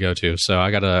that I would go to. So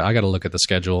I gotta look at the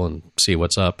schedule and see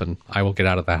what's up, and I will get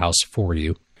out of the house for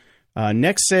you.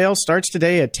 Next sale starts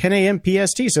today at 10 a.m.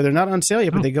 PST, so they're not on sale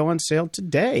yet, but they go on sale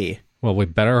today. Well, we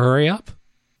better hurry up.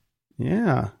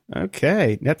 Yeah.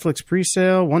 Okay. Netflix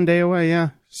pre-sale, 1 day away. Yeah.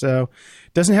 So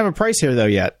doesn't have a price here though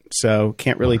yet, so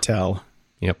can't really tell.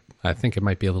 Yep. I think it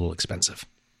might be a little expensive.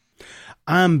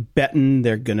 I'm betting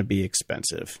they're going to be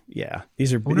expensive. Yeah.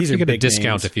 These are big names. You get a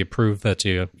discount if you prove that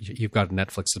you've got a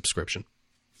Netflix subscription.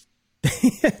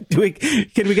 Can we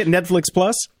get Netflix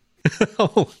Plus?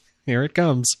 Oh, here it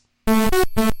comes.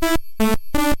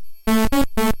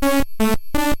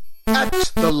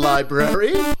 At the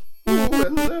library.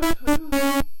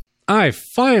 I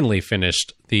finally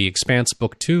finished The Expanse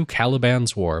Book 2,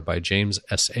 Caliban's War by James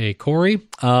S.A. Corey.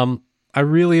 I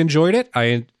really enjoyed it.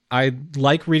 I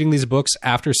like reading these books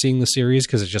after seeing the series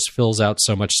because it just fills out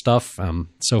so much stuff.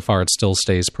 So far, it still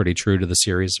stays pretty true to the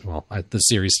series. Well, the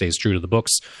series stays true to the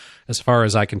books as far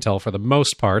as I can tell for the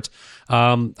most part.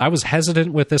 I was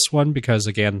hesitant with this one because,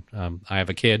 again, I have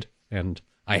a kid, and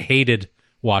I hated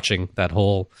watching that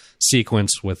whole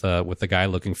sequence with the guy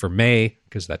looking for May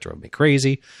because that drove me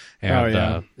crazy.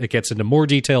 And it gets into more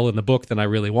detail in the book than I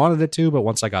really wanted it to, but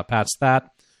once I got past that,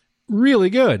 really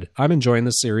good. I'm enjoying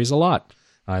this series a lot.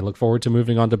 I look forward to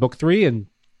moving on to book 3 and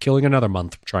killing another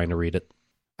month trying to read it.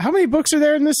 How many books are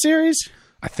there in this series?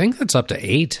 I think that's up to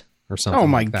 8 or something. Oh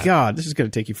my like that. God, this is going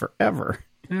to take you forever.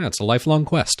 Yeah, it's a lifelong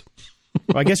quest.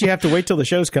 Well, I guess you have to wait till the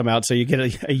shows come out so you get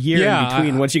a year in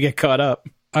between once you get caught up.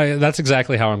 That's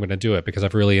exactly how I'm going to do it because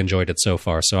I've really enjoyed it so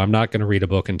far. So I'm not going to read a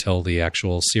book until the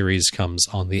actual series comes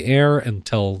on the air,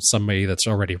 until somebody that's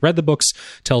already read the books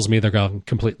tells me they're going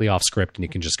completely off script and you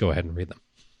can just go ahead and read them.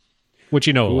 Which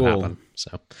will happen.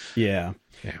 So yeah.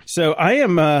 So I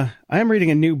am reading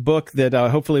a new book that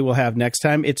hopefully we'll have next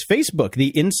time. It's Facebook: The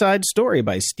Inside Story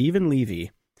by Stephen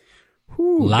Levy.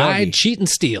 Lie, cheat, and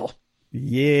steal.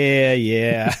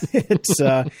 Yeah.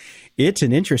 It's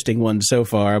an interesting one so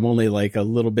far. I'm only like a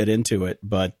little bit into it,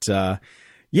 but there's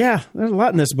a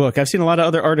lot in this book. I've seen a lot of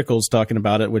other articles talking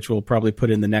about it, which we'll probably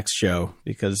put in the next show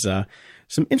because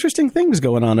some interesting things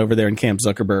going on over there in Camp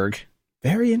Zuckerberg.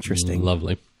 Very interesting.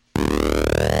 Lovely.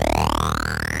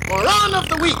 Moron of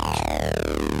the Week.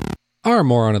 Our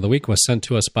Moron of the Week was sent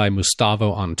to us by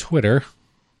Mustavo on Twitter.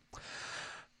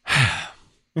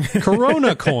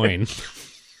 Corona coin.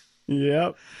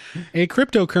 Yep. A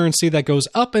cryptocurrency that goes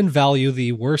up in value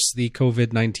the worse the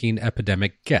COVID-19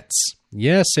 epidemic gets.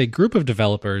 Yes, a group of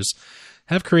developers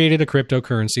have created a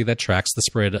cryptocurrency that tracks the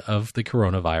spread of the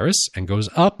coronavirus and goes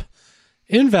up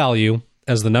in value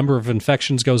as the number of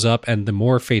infections goes up and the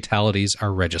more fatalities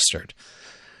are registered.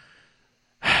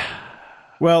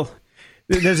 Well,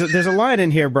 there's a line in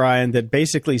here, Brian, that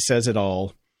basically says it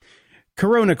all.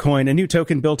 Corona Coin, a new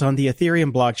token built on the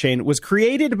Ethereum blockchain, was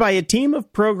created by a team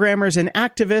of programmers and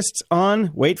activists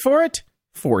on, wait for it,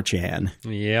 4chan.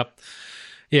 Yep.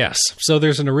 Yes. So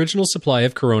there's an original supply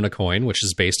of Corona Coin, which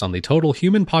is based on the total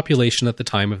human population at the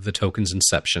time of the token's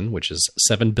inception, which is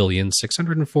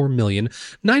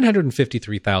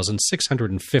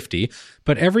 7,604,953,650.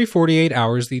 But every 48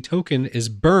 hours, the token is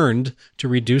burned to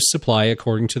reduce supply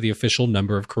according to the official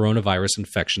number of coronavirus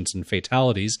infections and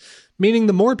fatalities, meaning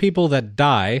the more people that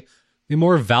die, the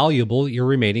more valuable your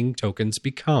remaining tokens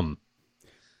become.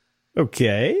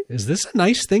 Okay. Is this a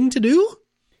nice thing to do?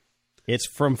 It's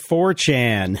from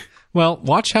 4chan. Well,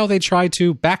 watch how they try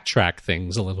to backtrack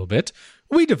things a little bit.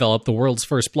 We developed the world's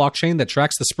first blockchain that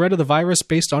tracks the spread of the virus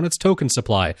based on its token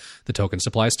supply. The token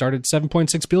supply started at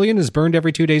 7.6 billion, is burned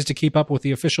every 2 days to keep up with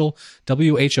the official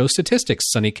WHO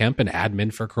statistics. Sonny Kemp, an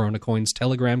admin for CoronaCoin's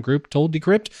Telegram group, told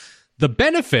Decrypt, the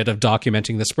benefit of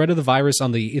documenting the spread of the virus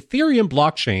on the Ethereum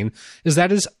blockchain is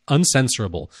that it is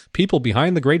uncensorable. People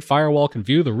behind the Great Firewall can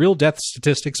view the real death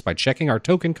statistics by checking our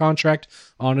token contract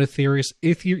on ethereum.io.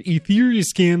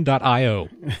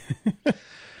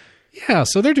 Yeah,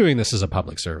 so they're doing this as a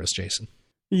public service, Jason.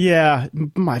 Yeah,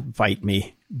 bite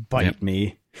me. That's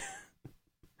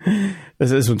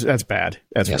bad.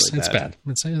 That's yes, really bad.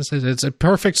 It's bad. It's a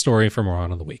perfect story for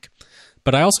Moron of the Week.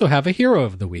 But I also have a hero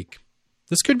of the week.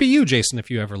 This could be you, Jason, if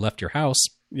you ever left your house.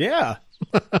 Yeah.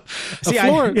 I'll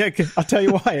tell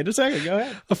you why in a second. Go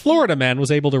ahead. A Florida man was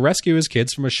able to rescue his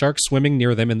kids from a shark swimming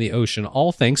near them in the ocean,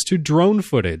 all thanks to drone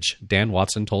footage. Dan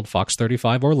Watson told Fox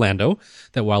 35 Orlando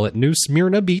that while at New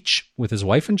Smyrna Beach with his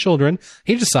wife and children,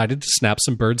 he decided to snap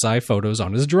some bird's eye photos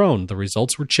on his drone. The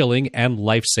results were chilling and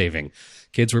life-saving.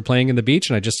 Kids were playing in the beach,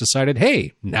 and I just decided,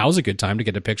 hey, now's a good time to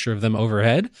get a picture of them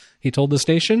overhead, he told the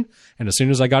station. And as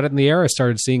soon as I got it in the air, I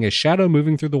started seeing a shadow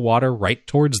moving through the water right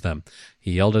towards them.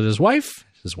 He yelled at his wife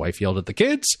yelled at the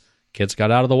kids. Kids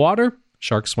got out of the water.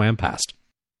 Shark swam past.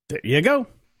 There you go.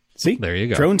 See? There you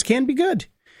go. Drones can be good.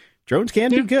 Drones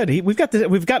can be good.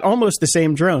 We've got almost the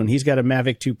same drone. He's got a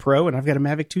Mavic 2 Pro, and I've got a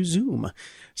Mavic 2 Zoom.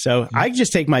 So I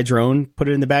just take my drone, put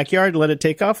it in the backyard, let it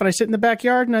take off, and I sit in the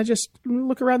backyard and I just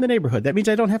look around the neighborhood. That means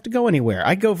I don't have to go anywhere.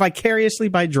 I go vicariously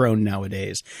by drone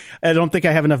nowadays. I don't think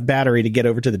I have enough battery to get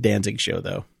over to the Danzig show,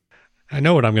 though. I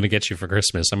know what I'm going to get you for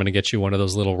Christmas. I'm going to get you one of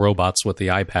those little robots with the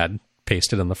iPad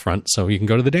pasted in the front so you can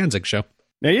go to the Danzig show.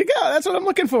 There you go. That's what I'm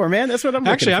looking for, man. That's what I'm looking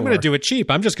for. Actually, I'm going to do it cheap.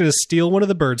 I'm just going to steal one of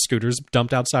the bird scooters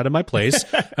dumped outside of my place,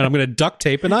 and I'm going to duct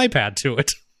tape an iPad to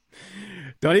it.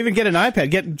 Don't even get an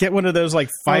iPad. Get one of those like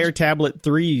Fire Tablet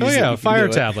 3s. Oh, yeah, Fire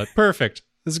Tablet. Perfect.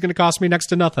 This is going to cost me next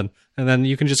to nothing. And then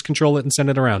you can just control it and send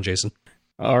it around, Jason.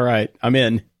 All right. I'm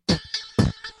in.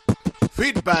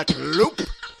 Feedback loop.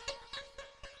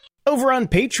 Over on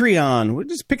Patreon, we're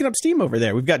just picking up steam over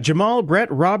there. We've got Jamal,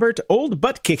 Brett, Robert, Old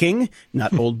Butt Kicking,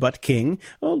 not Old Butt King,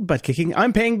 Old Butt Kicking.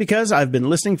 I'm paying because I've been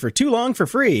listening for too long for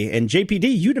free. And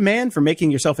JPD, you demand for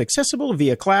making yourself accessible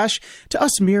via Clash to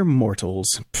us mere mortals.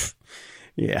 Pfft.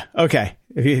 Yeah. Okay.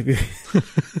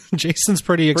 Jason's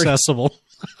pretty accessible.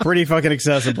 Pretty fucking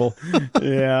accessible.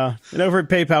 Yeah. And over at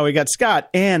PayPal, we got Scott,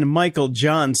 Ann, Michael,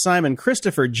 John, Simon,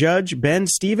 Christopher, Judge, Ben,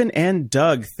 Stephen, and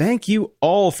Doug. Thank you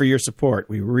all for your support.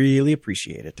 We really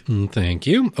appreciate it. Thank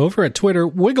you. Over at Twitter,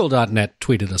 Wiggle.net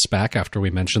tweeted us back after we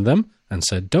mentioned them and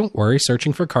said, don't worry,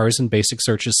 searching for cars in basic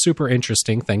search is super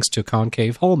interesting thanks to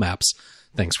concave hull maps.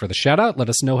 Thanks for the shout out. Let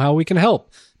us know how we can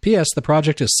help. P.S. The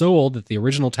project is so old that the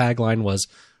original tagline was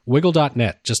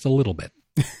Wiggle.net, just a little bit.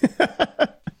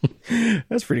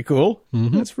 That's pretty cool.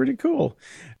 Mm-hmm. That's pretty cool.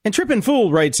 And Trippin'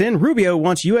 Fool writes in, Rubio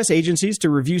wants U.S. agencies to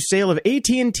review sale of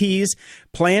AT&T's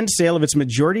planned sale of its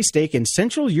majority stake in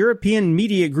Central European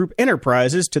Media Group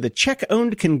Enterprises to the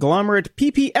Czech-owned conglomerate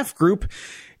PPF Group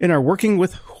and are working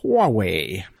with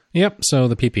Huawei. Yep, so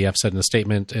the PPF said in a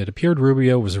statement, it appeared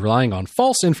Rubio was relying on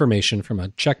false information from a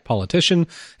Czech politician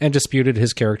and disputed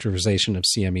his characterization of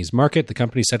CME's market. The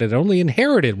company said it only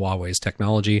inherited Huawei's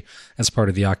technology as part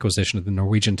of the acquisition of the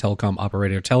Norwegian telecom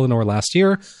operator Telenor last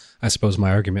year. I suppose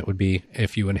my argument would be,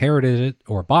 if you inherited it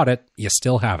or bought it, you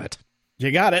still have it.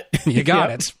 You got it. You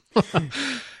got it.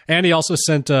 And he also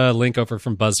sent a link over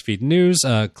from BuzzFeed News.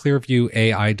 Clearview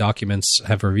AI documents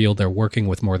have revealed they're working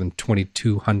with more than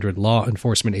 2,200 law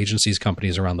enforcement agencies,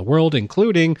 companies around the world,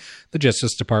 including the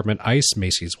Justice Department, ICE,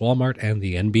 Macy's, Walmart, and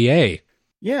the NBA.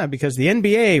 Yeah, because the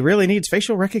NBA really needs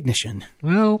facial recognition.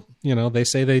 Well, they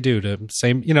say they do.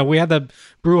 We had the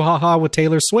brouhaha with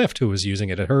Taylor Swift, who was using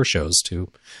it at her shows to,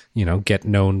 get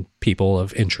known people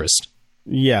of interest.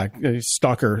 Yeah,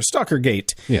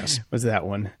 Stalkergate. Yes. Was that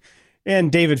one.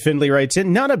 And David Findlay writes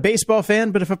in, not a baseball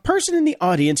fan, but if a person in the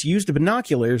audience used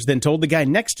binoculars, then told the guy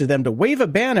next to them to wave a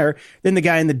banner, then the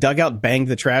guy in the dugout banged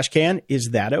the trash can, is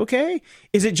that okay?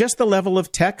 Is it just the level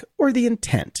of tech or the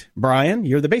intent? Brian,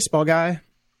 you're the baseball guy.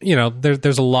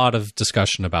 There's a lot of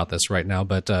discussion about this right now,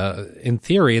 but in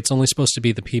theory, it's only supposed to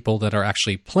be the people that are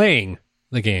actually playing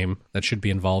the game that should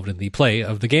be involved in the play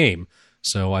of the game.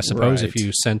 So I suppose if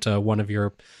you sent one of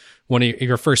your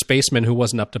first baseman who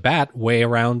wasn't up to bat way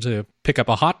around to pick up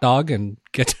a hot dog and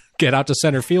get out to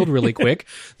center field really quick,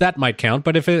 that might count.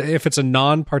 But if it's a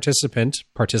non-participant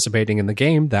participating in the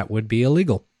game, that would be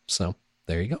illegal. So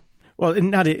there you go. Well,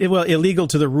 illegal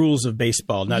to the rules of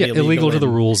baseball, not illegal to the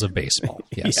rules of baseball.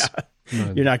 Yes.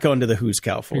 Yeah. You're not going to the Who's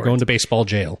Cow for You're going to baseball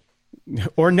jail.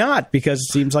 Or not, because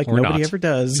it seems like nobody ever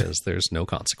does. Because there's no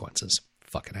consequences.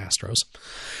 Fucking Astros.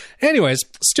 Anyways,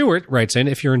 Stuart writes in,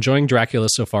 if you're enjoying Dracula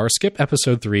so far, skip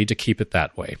episode 3 to keep it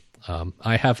that way.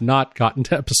 I have not gotten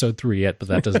to episode 3 yet, but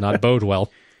that does not bode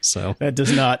well. So that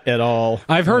does not at all.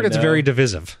 I've heard it's very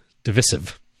divisive.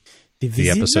 The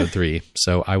episode 3.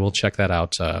 So I will check that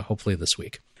out hopefully this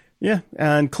week. Yeah.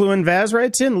 And Cluin Vaz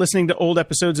writes in, listening to old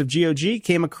episodes of GOG,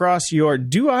 came across your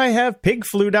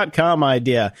doihavepigflu.com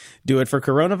idea. Do it for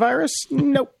coronavirus?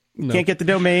 Nope. No. Can't get the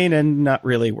domain and not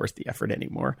really worth the effort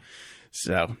anymore.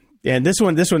 So, and this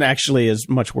one actually is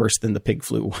much worse than the pig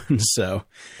flu one. So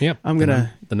yeah, I'm going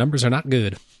to... The numbers are not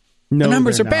good. No, the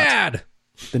numbers are bad.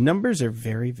 The numbers are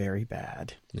very, very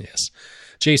bad. Yes.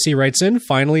 JC writes in,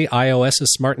 finally, iOS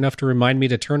is smart enough to remind me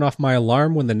to turn off my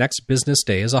alarm when the next business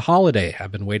day is a holiday.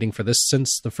 I've been waiting for this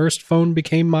since the first phone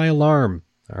became my alarm.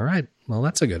 All right. Well,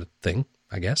 that's a good thing,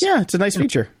 I guess. Yeah, it's a nice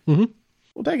feature. Mm-hmm.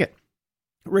 We'll take it.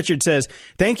 Richard says,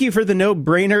 thank you for the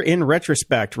no-brainer in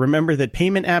retrospect. Remember that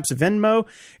payment apps Venmo,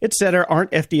 etc.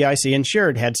 aren't FDIC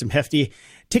insured. Had some hefty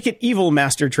Ticket Evil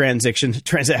Master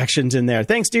transactions in there.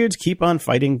 Thanks, dudes. Keep on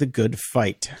fighting the good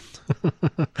fight.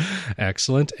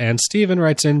 Excellent. And Steven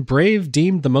writes in, Brave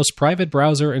deemed the most private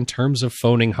browser in terms of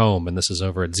phoning home. And this is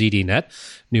over at ZDNet.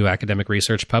 New academic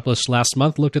research published last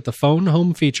month looked at the phone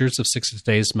home features of 6 of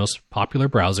today's most popular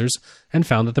browsers and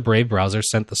found that the Brave browser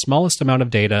sent the smallest amount of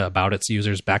data about its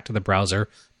users back to the browser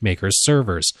maker's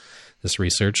servers. This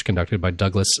research, conducted by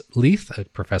Douglas Leith, a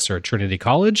professor at Trinity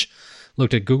College,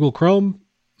 looked at Google Chrome,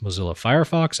 Mozilla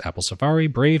Firefox, Apple Safari,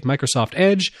 Brave, Microsoft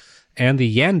Edge, and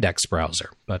the Yandex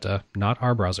browser, but not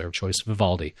our browser of choice,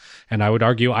 Vivaldi. And I would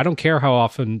argue, I don't care how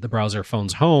often the browser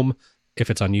phones home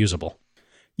if it's unusable.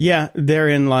 Yeah,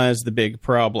 therein lies the big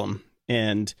problem.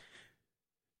 And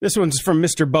this one's from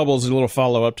Mr. Bubbles, a little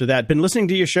follow-up to that. Been listening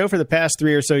to your show for the past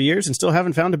 3 or so years and still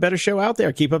haven't found a better show out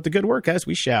there. Keep up the good work, guys.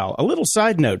 We shall. A little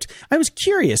side note. I was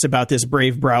curious about this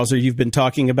Brave browser you've been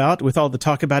talking about, with all the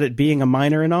talk about it being a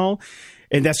minor and all.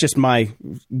 And that's just my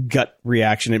gut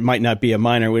reaction. It might not be a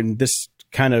minor when this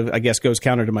kind of, I guess, goes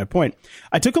counter to my point.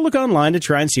 I took a look online to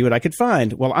try and see what I could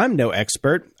find. Well, I'm no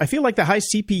expert. I feel like the high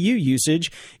CPU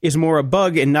usage is more a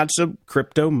bug and not some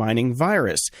crypto mining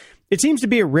virus. It seems to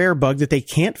be a rare bug that they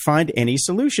can't find any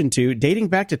solution to, dating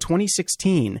back to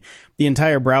 2016. The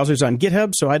entire browser's on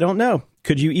GitHub, so I don't know.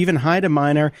 Could you even hide a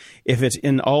miner if it's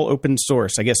in all open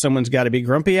source? I guess someone's got to be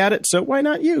grumpy at it, so why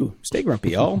not you? Stay grumpy,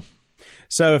 y'all.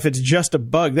 So if it's just a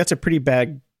bug, that's a pretty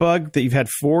bad bug that you've had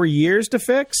 4 years to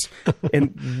fix.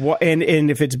 and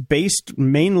if it's based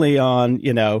mainly on,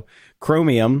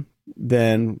 Chromium,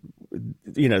 then,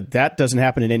 that doesn't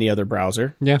happen in any other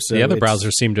browser. Yeah, so the other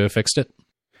browsers seem to have fixed it.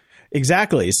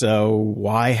 Exactly. So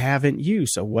why haven't you?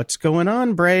 So what's going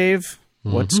on, Brave?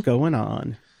 What's going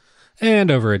on?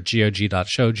 And over at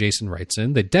GOG.show, Jason writes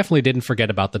in, they definitely didn't forget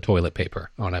about the toilet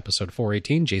paper. On episode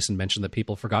 418, Jason mentioned that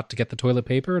people forgot to get the toilet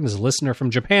paper, and as a listener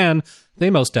from Japan, they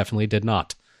most definitely did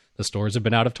not. The stores have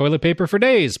been out of toilet paper for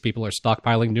days. People are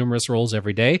stockpiling numerous rolls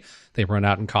every day. They run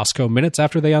out in Costco minutes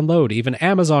after they unload. Even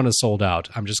Amazon is sold out.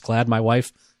 I'm just glad my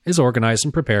wife is organized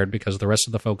and prepared because the rest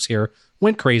of the folks here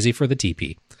went crazy for the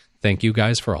TP. Thank you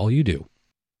guys for all you do.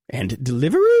 And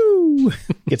Deliveroo.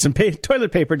 Get some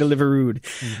toilet paper, Deliveroo.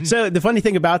 So the funny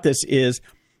thing about this is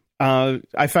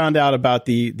I found out about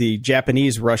the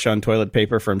Japanese rush on toilet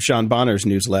paper from Sean Bonner's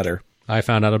newsletter. I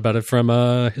found out about it from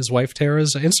his wife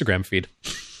Tara's Instagram feed.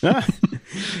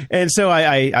 And so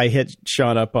I hit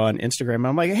Sean up on Instagram.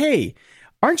 I'm like, hey,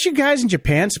 aren't you guys in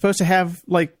Japan supposed to have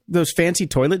like those fancy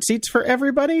toilet seats for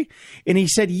everybody? And he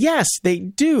said, yes, they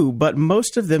do, but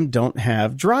most of them don't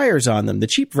have dryers on them. The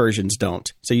cheap versions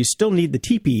don't. So you still need the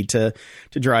teepee to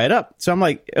dry it up. So I'm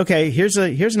like, okay, here's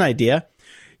an idea.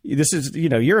 This is,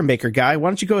 you're a maker guy. Why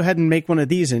don't you go ahead and make one of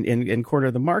these and corner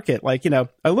the market? Like, a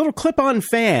little clip-on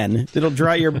fan that'll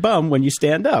dry your bum when you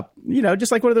stand up,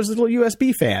 just like one of those little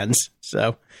USB fans.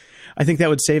 So I think that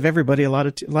would save everybody a lot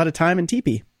of time and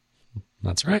teepee.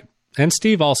 That's right. And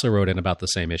Steve also wrote in about the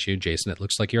same issue. Jason, it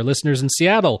looks like your listeners in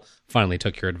Seattle finally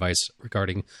took your advice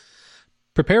regarding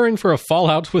preparing for a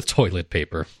fallout with toilet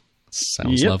paper.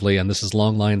 Sounds lovely. And this is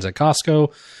long lines at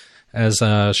Costco as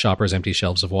shoppers empty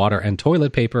shelves of water and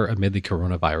toilet paper amid the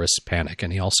coronavirus panic.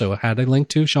 And he also had a link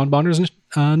to Sean Bonner's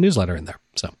newsletter in there.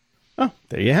 So. Oh,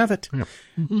 there you have it. Yeah.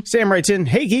 Sam writes in,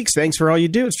 hey, geeks, thanks for all you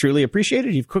do. It's truly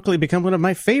appreciated. You've quickly become one of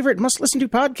my favorite must-listen-to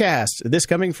podcasts. This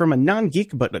coming from a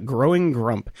non-geek but a growing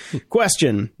grump.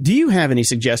 Question, do you have any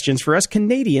suggestions for us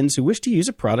Canadians who wish to use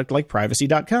a product like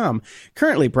Privacy.com?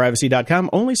 Currently, Privacy.com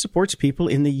only supports people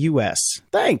in the U.S.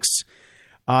 Thanks.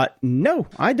 No,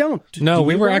 I don't. No,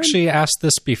 we were actually asked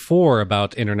this before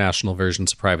about international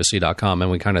versions of privacy.com, and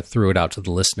we kind of threw it out to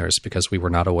the listeners because we were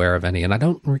not aware of any. And I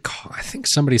don't recall, I think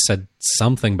somebody said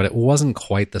something, but it wasn't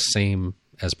quite the same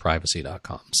as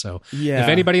privacy.com. So if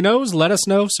anybody knows, let us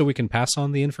know so we can pass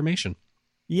on the information.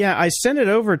 Yeah, I sent it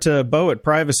over to Bo at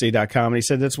privacy.com, and he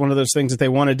said that's one of those things that they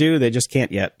want to do. They just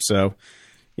can't yet. So,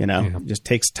 it just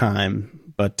takes time.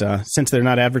 But since they're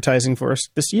not advertising for us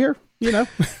this year,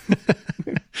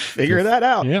 figure that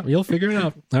out. Yeah, you'll figure it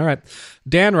out. All right.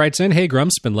 Dan writes in, "Hey,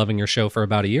 Grumps, been loving your show for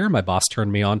about a year. My boss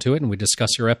turned me on to it, and we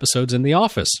discuss your episodes in the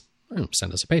office.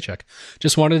 Send us a paycheck.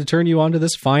 Just wanted to turn you on to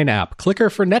this fine app, Clicker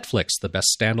for Netflix, the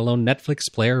best standalone Netflix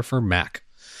player for Mac.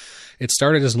 It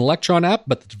started as an Electron app,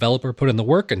 but the developer put in the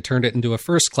work and turned it into a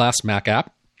first-class Mac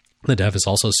app. The dev is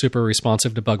also super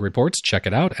responsive to bug reports. Check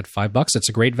it out. At $5, it's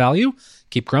a great value.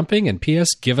 Keep grumping, and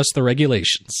P.S., give us the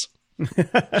regulations."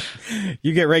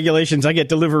 You get regulations, I get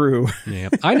Deliveroo. Yeah,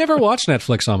 I never watch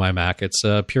Netflix on my Mac. It's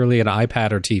purely an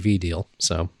iPad or TV deal,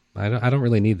 so I don't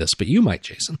really need this, but you might,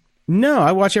 Jason. No,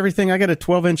 I watch everything. I got a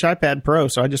 12-inch iPad Pro,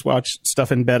 so I just watch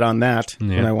stuff in bed on that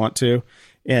when I want to.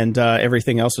 And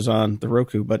everything else is on the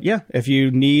Roku. But yeah, if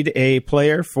you need a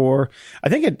player for, I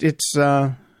think it's,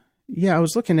 I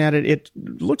was looking at it. It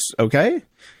looks okay,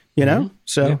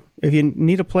 So if you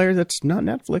need a player that's not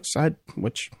Netflix,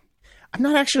 which I'm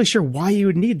not actually sure why you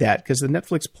would need that, because the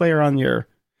Netflix player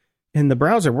in the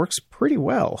browser works pretty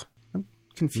well. I'm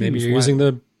confused. Maybe you're using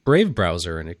the Brave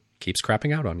browser and it keeps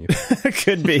crapping out on you.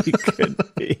 Could be.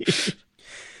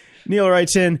 Neil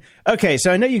writes in, "Okay,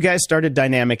 so I know you guys started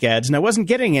dynamic ads, and I wasn't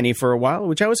getting any for a while,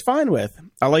 which I was fine with.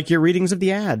 I like your readings of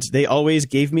the ads. They always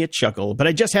gave me a chuckle, but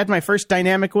I just had my first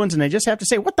dynamic ones, and I just have to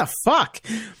say, what the fuck?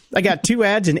 I got 2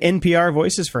 ads in NPR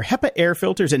voices for HEPA air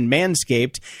filters and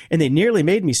Manscaped, and they nearly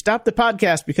made me stop the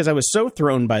podcast because I was so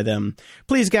thrown by them.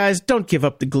 Please, guys, don't give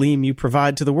up the gleam you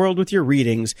provide to the world with your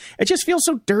readings. It just feels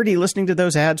so dirty listening to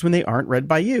those ads when they aren't read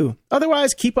by you.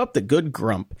 Otherwise, keep up the good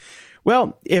grump."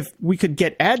 Well, if we could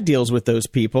get ad deals with those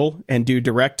people and do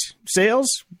direct sales,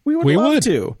 we would love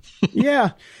to.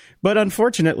 Yeah. But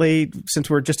unfortunately, since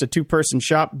we're just a 2-person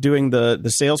shop doing the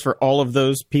sales for all of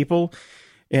those people,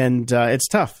 and it's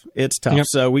tough. It's tough. Yep.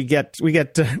 So we get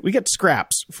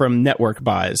scraps from network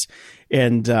buys,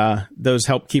 and those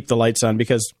help keep the lights on,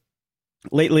 because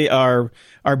lately our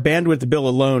bandwidth bill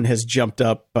alone has jumped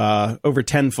up over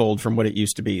tenfold from what it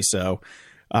used to be. So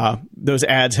those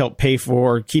ads help pay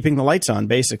for keeping the lights on,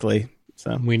 basically.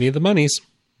 So we need the monies.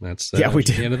 That's we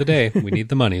do. At the end of the day, we need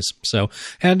the monies. So,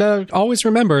 and always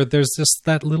remember, there's just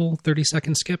that little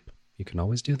 30-second skip. You can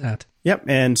always do that. Yep,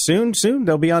 and soon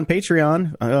they'll be on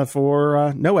Patreon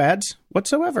for no ads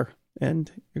whatsoever, and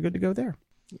you're good to go there.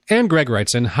 And Greg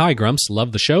writes in, "Hi, Grumps.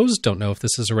 Love the shows. Don't know if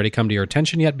this has already come to your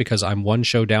attention yet because I'm one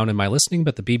show down in my listening,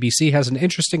 but the BBC has an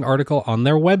interesting article on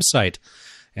their website.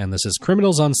 And this is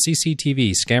Criminals on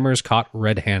CCTV, Scammers Caught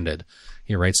Red-Handed."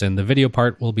 He writes in, "The video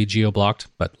part will be geo-blocked,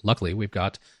 but luckily we've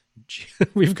got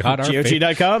our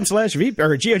GOG.com/VPN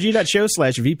or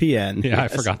GOG.show/VPN. Yeah, yes. I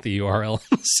forgot the URL.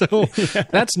 So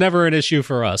that's never an issue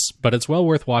for us, but it's well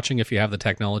worth watching if you have the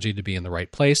technology to be in the right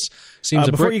place.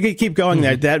 Before you keep going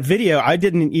there, that video, I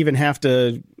didn't even have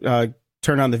to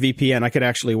turn on the VPN. I could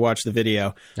actually watch the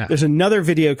video. Yeah. There's another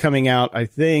video coming out, I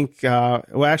think,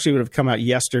 actually it would have come out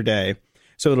yesterday.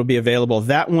 So it'll be available.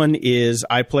 That one is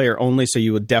iPlayer only, so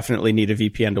you would definitely need a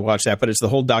VPN to watch that. But it's the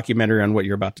whole documentary on what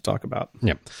you're about to talk about.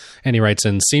 Yep. And he writes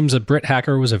in, "Seems a Brit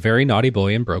hacker was a very naughty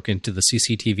boy and broke into the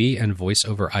CCTV and voice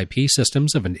over IP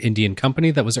systems of an Indian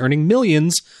company that was earning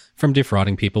millions from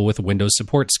defrauding people with Windows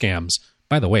support scams."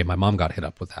 By the way, my mom got hit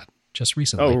up with that just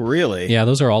recently. Oh, really? Yeah,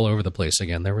 those are all over the place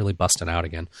again. They're really busting out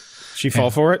again. She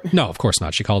fall for it? No, of course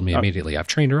not. She called me immediately. I've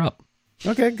trained her up.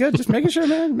 Okay, good. Just making sure,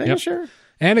 man. Making sure.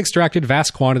 And extracted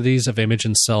vast quantities of image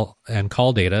and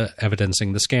call data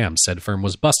evidencing the scam. Said firm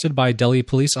was busted by Delhi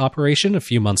police operation a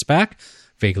few months back.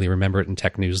 Vaguely remember it in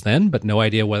tech news then, but no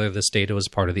idea whether this data was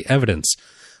part of the evidence.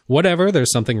 Whatever,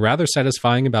 there's something rather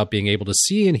satisfying about being able to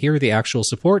see and hear the actual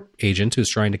support agent who's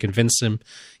trying to convince him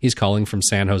he's calling from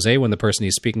San Jose when the person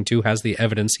he's speaking to has the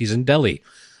evidence he's in Delhi.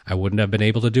 I wouldn't have been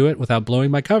able to do it without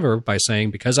blowing my cover by saying,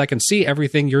 because I can see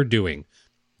everything you're doing.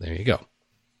 There you go.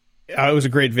 It was a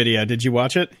great video. Did you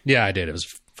watch it? Yeah, I did. It was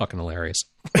fucking hilarious.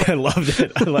 I loved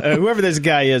it. Whoever this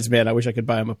guy is, man, I wish I could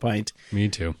buy him a pint. Me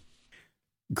too.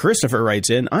 Christopher writes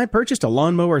in, "I purchased a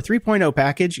Lawnmower 3.0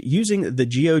 package using the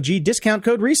GOG discount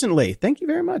code recently. Thank you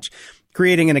very much.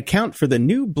 Creating an account for the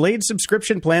new Blade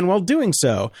subscription plan while doing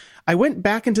so. I went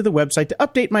back into the website to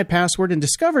update my password and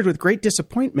discovered with great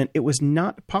disappointment it was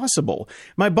not possible.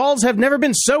 My balls have never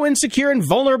been so insecure and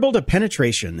vulnerable to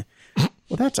penetration."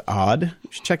 Well, that's odd.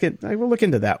 We should check it. I will look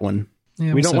into that one.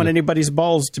 Yeah, we don't want anybody's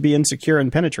balls to be insecure and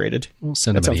penetrated. We'll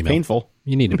send that them an sounds email. painful.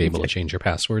 You need to be able to change your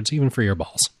passwords, even for your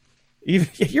balls.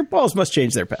 Your balls must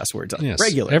change their passwords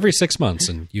regularly. Every 6 months,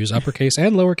 and use uppercase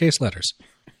and lowercase letters.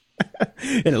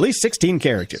 In at least 16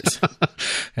 characters.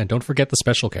 And don't forget the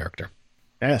special character.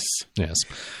 Yes. Yes.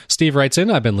 Steve writes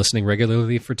in, I've been listening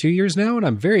regularly for 2 years now, and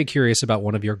I'm very curious about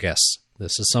one of your guests.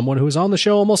 This is someone who is on the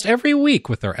show almost every week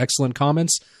with their excellent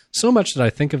comments, so much that I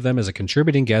think of them as a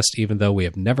contributing guest, even though we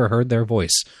have never heard their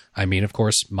voice. I mean, of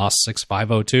course,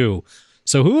 Moss6502.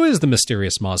 So who is the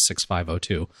mysterious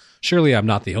Moz6502? Surely I'm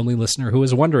not the only listener who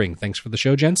is wondering. Thanks for the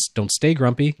show, gents. Don't stay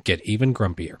grumpy. Get even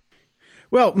grumpier.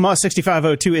 Well,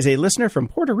 Moz6502 is a listener from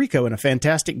Puerto Rico and a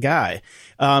fantastic guy.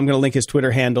 I'm going to link his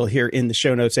Twitter handle here in the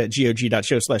show notes at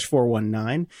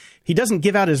gog.show/419. He doesn't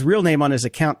give out his real name on his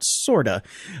account, sorta,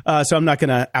 so I'm not going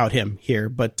to out him here,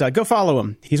 but go follow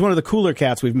him. He's one of the cooler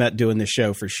cats we've met doing this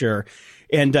show for sure.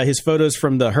 And his photos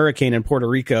from the hurricane in Puerto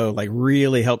Rico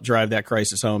really helped drive that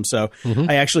crisis home. So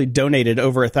I actually donated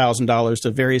over $1,000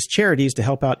 to various charities to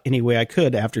help out any way I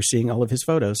could after seeing all of his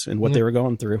photos and what they were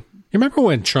going through. You remember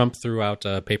when Trump threw out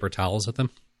paper towels at them?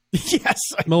 Yes.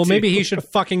 Well, maybe he should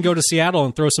fucking go to Seattle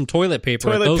and throw some toilet paper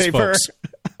at those folks.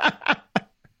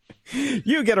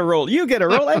 You get a roll, and you get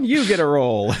a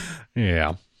roll.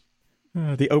 Yeah.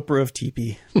 The Oprah of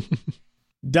TP.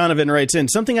 Donovan writes in,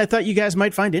 something I thought you guys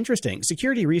might find interesting.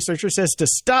 Security researcher says to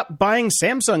stop buying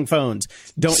Samsung phones.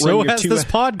 So has this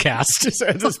podcast.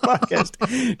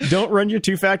 Don't run your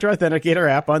two-factor authenticator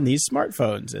app on these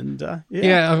smartphones. And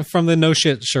from the No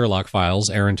Shit Sherlock files,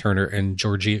 Aaron Turner and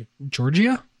Georgia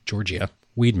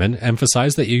Weidman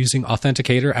emphasized that using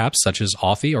authenticator apps such as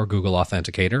Authy or Google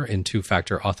Authenticator in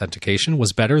two-factor authentication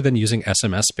was better than using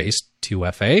SMS-based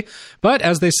 2FA. But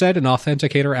as they said, an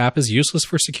authenticator app is useless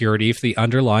for security if the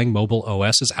underlying mobile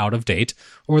OS is out of date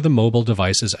or the mobile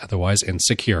device is otherwise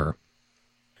insecure.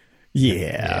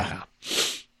 Yeah.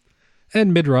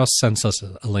 And Midross sends us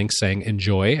a link saying,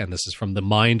 enjoy, and this is from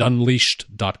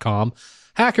themindunleashed.com.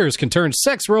 Hackers can turn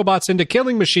sex robots into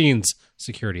killing machines,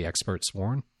 security experts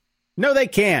warn. No, they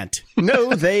can't.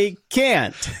 No, they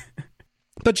can't.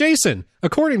 But Jason,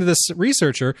 according to this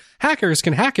researcher, hackers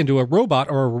can hack into a robot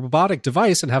or a robotic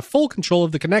device and have full control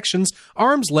of the connections,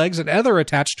 arms, legs, and other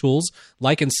attached tools,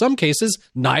 like in some cases,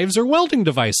 knives or welding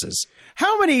devices.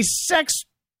 How many sex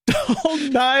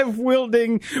knife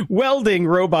welding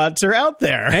robots are out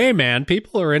there? Hey, man,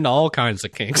 people are into all kinds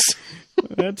of kinks.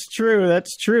 That's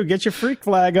true. Get your freak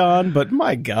flag on, but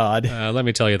my God. Let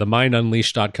me tell you,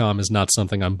 themindunleashed.com is not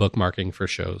something I'm bookmarking for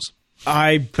shows.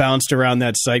 I bounced around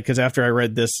that site because after I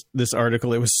read this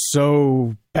article, it was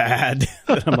so bad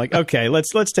that I'm like, okay,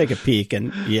 let's take a peek.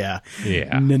 And yeah.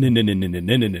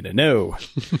 No.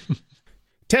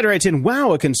 Ted writes in,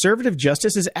 wow, a conservative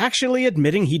justice is actually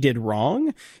admitting he did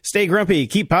wrong? Stay grumpy,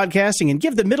 keep podcasting, and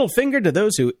give the middle finger to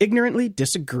those who ignorantly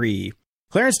disagree.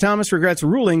 Clarence Thomas regrets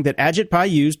ruling that AgitPi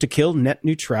used to kill net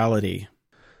neutrality.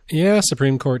 Yeah,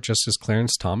 Supreme Court Justice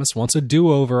Clarence Thomas wants a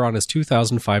do-over on his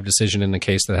 2005 decision in a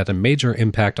case that had a major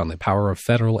impact on the power of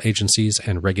federal agencies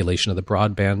and regulation of the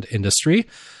broadband industry.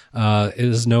 It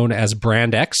is known as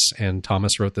Brand X, and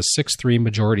Thomas wrote the 6-3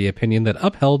 majority opinion that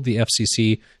upheld the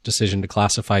FCC decision to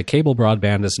classify cable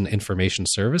broadband as an information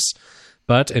service.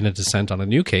 But in a dissent on a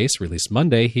new case released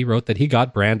Monday, he wrote that he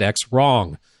got Brand X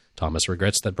wrong. Thomas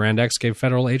regrets that Brand X gave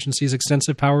federal agencies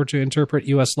extensive power to interpret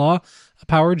U.S. law, a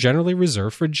power generally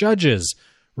reserved for judges.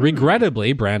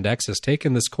 Regrettably, Brand X has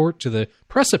taken this court to the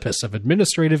precipice of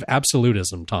administrative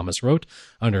absolutism, Thomas wrote.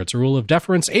 Under its rule of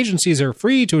deference, agencies are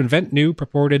free to invent new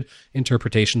purported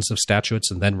interpretations of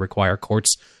statutes and then require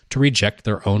courts to reject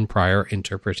their own prior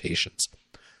interpretations.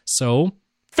 So,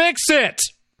 fix it!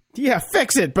 Yeah,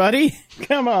 fix it, buddy.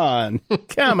 Come on.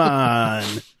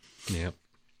 Yeah.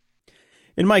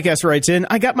 And Mike S. writes in,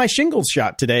 I got my shingles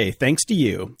shot today, thanks to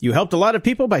you. You helped a lot of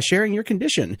people by sharing your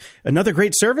condition. Another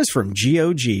great service from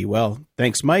GOG. Well,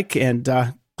 thanks, Mike, and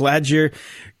glad you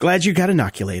got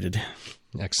inoculated.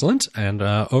 Excellent. And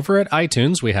over at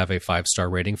iTunes, we have a 5-star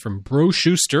rating from Bro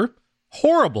Schuster.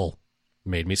 Horrible.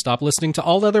 Made me stop listening to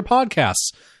all other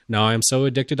podcasts. Now I am so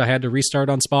addicted I had to restart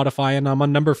on Spotify, and I'm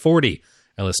on number 40.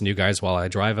 I listen to you guys while I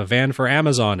drive a van for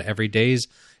Amazon. Every day's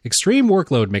extreme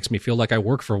workload makes me feel like I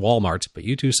work for Walmart, but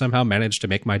you two somehow manage to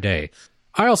make my day.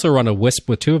 I also run a Wisp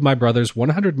with 2 of my brothers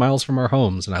 100 miles from our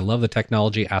homes, and I love the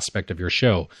technology aspect of your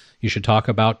show. You should talk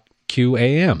about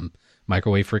QAM.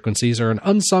 Microwave frequencies are an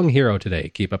unsung hero today.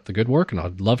 Keep up the good work, and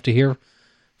I'd love to hear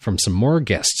from some more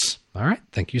guests. All right,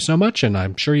 thank you so much, and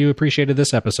I'm sure you appreciated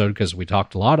this episode because we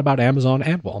talked a lot about Amazon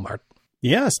and Walmart.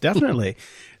 Yes, definitely.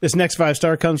 This next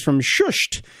 5-star comes from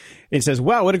Shushed. It says,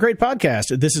 wow, what a great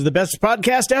podcast. This is the best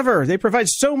podcast ever. They provide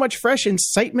so much fresh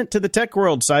incitement to the tech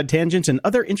world, side tangents, and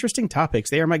other interesting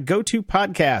topics. They are my go-to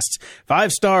podcasts.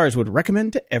 5 stars, would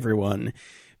recommend to everyone.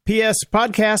 P.S.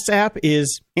 Podcasts app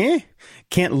is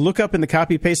can't look up in the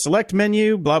copy-paste select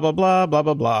menu, blah, blah, blah, blah,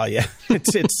 blah, blah. Yeah,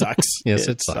 it sucks. Yes,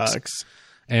 it sucks.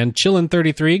 And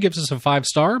Chillin33 gives us a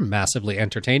 5-star, massively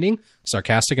entertaining,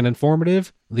 sarcastic and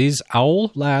informative. These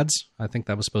owl lads, I think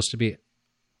that was supposed to be...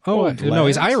 Oh, no,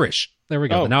 he's Irish. There we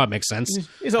go. Now it makes sense.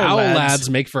 He's owl lads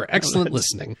make for excellent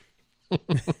listening.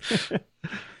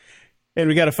 And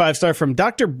we got a 5-star from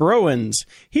Dr. Browens.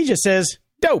 He just says,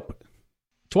 dope.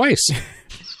 Twice.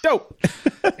 Dope.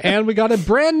 And we got a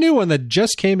brand new one that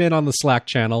just came in on the Slack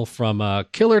channel from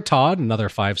Killer Todd, another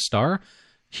 5-star.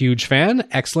 Huge fan.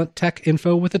 Excellent tech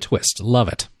info with a twist. Love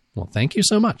it. Well, thank you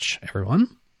so much,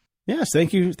 everyone. Yes,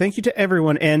 thank you. Thank you to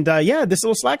everyone. And this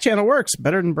little Slack channel works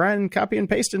better than Brian copy and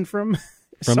pasting from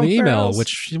the email, else.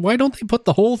 Which, why don't they put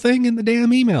the whole thing in the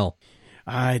damn email?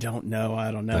 I don't know.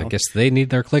 I guess they need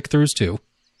their click-throughs too.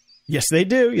 Yes, they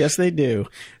do. Yes, they do.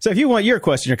 So if you want your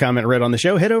question or comment read on the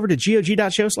show, head over to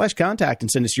gog.show/contact and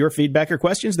send us your feedback or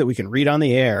questions that we can read on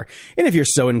the air. And if you're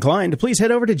so inclined, please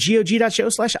head over to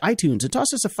gog.show/iTunes and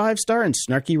toss us a 5-star and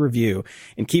snarky review.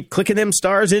 And keep clicking them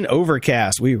stars in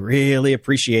Overcast. We really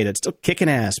appreciate it. Still kicking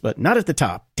ass, but not at the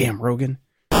top. Damn, Rogan.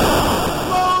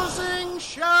 Closing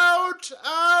shout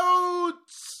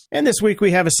outs. And this week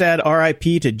we have a sad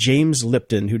RIP to James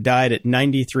Lipton, who died at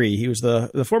 93. He was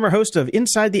the former host of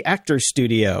Inside the Actors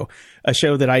Studio, a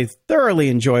show that I thoroughly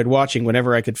enjoyed watching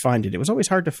whenever I could find it. It was always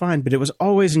hard to find, but it was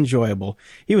always enjoyable.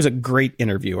 He was a great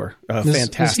interviewer,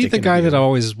 fantastic. Is he the guy that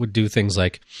always would do things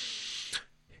like,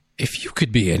 if you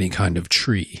could be any kind of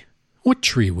tree, what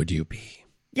tree would you be?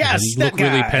 Yes, and look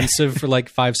really pensive for like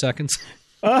 5 seconds.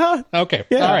 Uh-huh. Okay.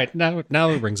 Yeah. All right. Now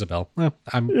it rings a bell. Well,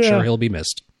 I'm sure he'll be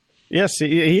missed. Yes,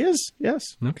 he is.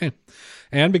 Yes. Okay.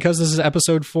 And because this is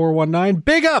episode 419,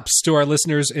 big ups to our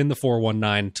listeners in the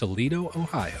 419 Toledo,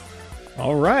 Ohio.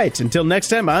 All right. Until next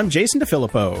time, I'm Jason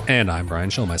DeFilippo. And I'm Brian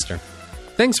Schulmeister.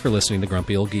 Thanks for listening to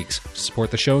Grumpy Old Geeks. To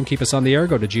support the show and keep us on the air,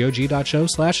 go to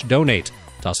gog.show/donate.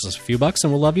 Toss us a few bucks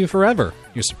and we'll love you forever.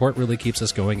 Your support really keeps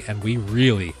us going, and we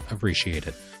really appreciate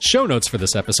it. Show notes for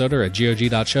this episode are at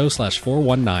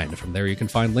gog.show/419. From there you can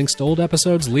find links to old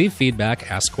episodes, leave feedback,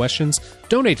 ask questions,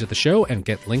 donate to the show, and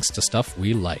get links to stuff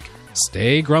we like.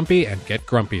 Stay grumpy and get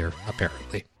grumpier,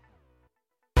 apparently.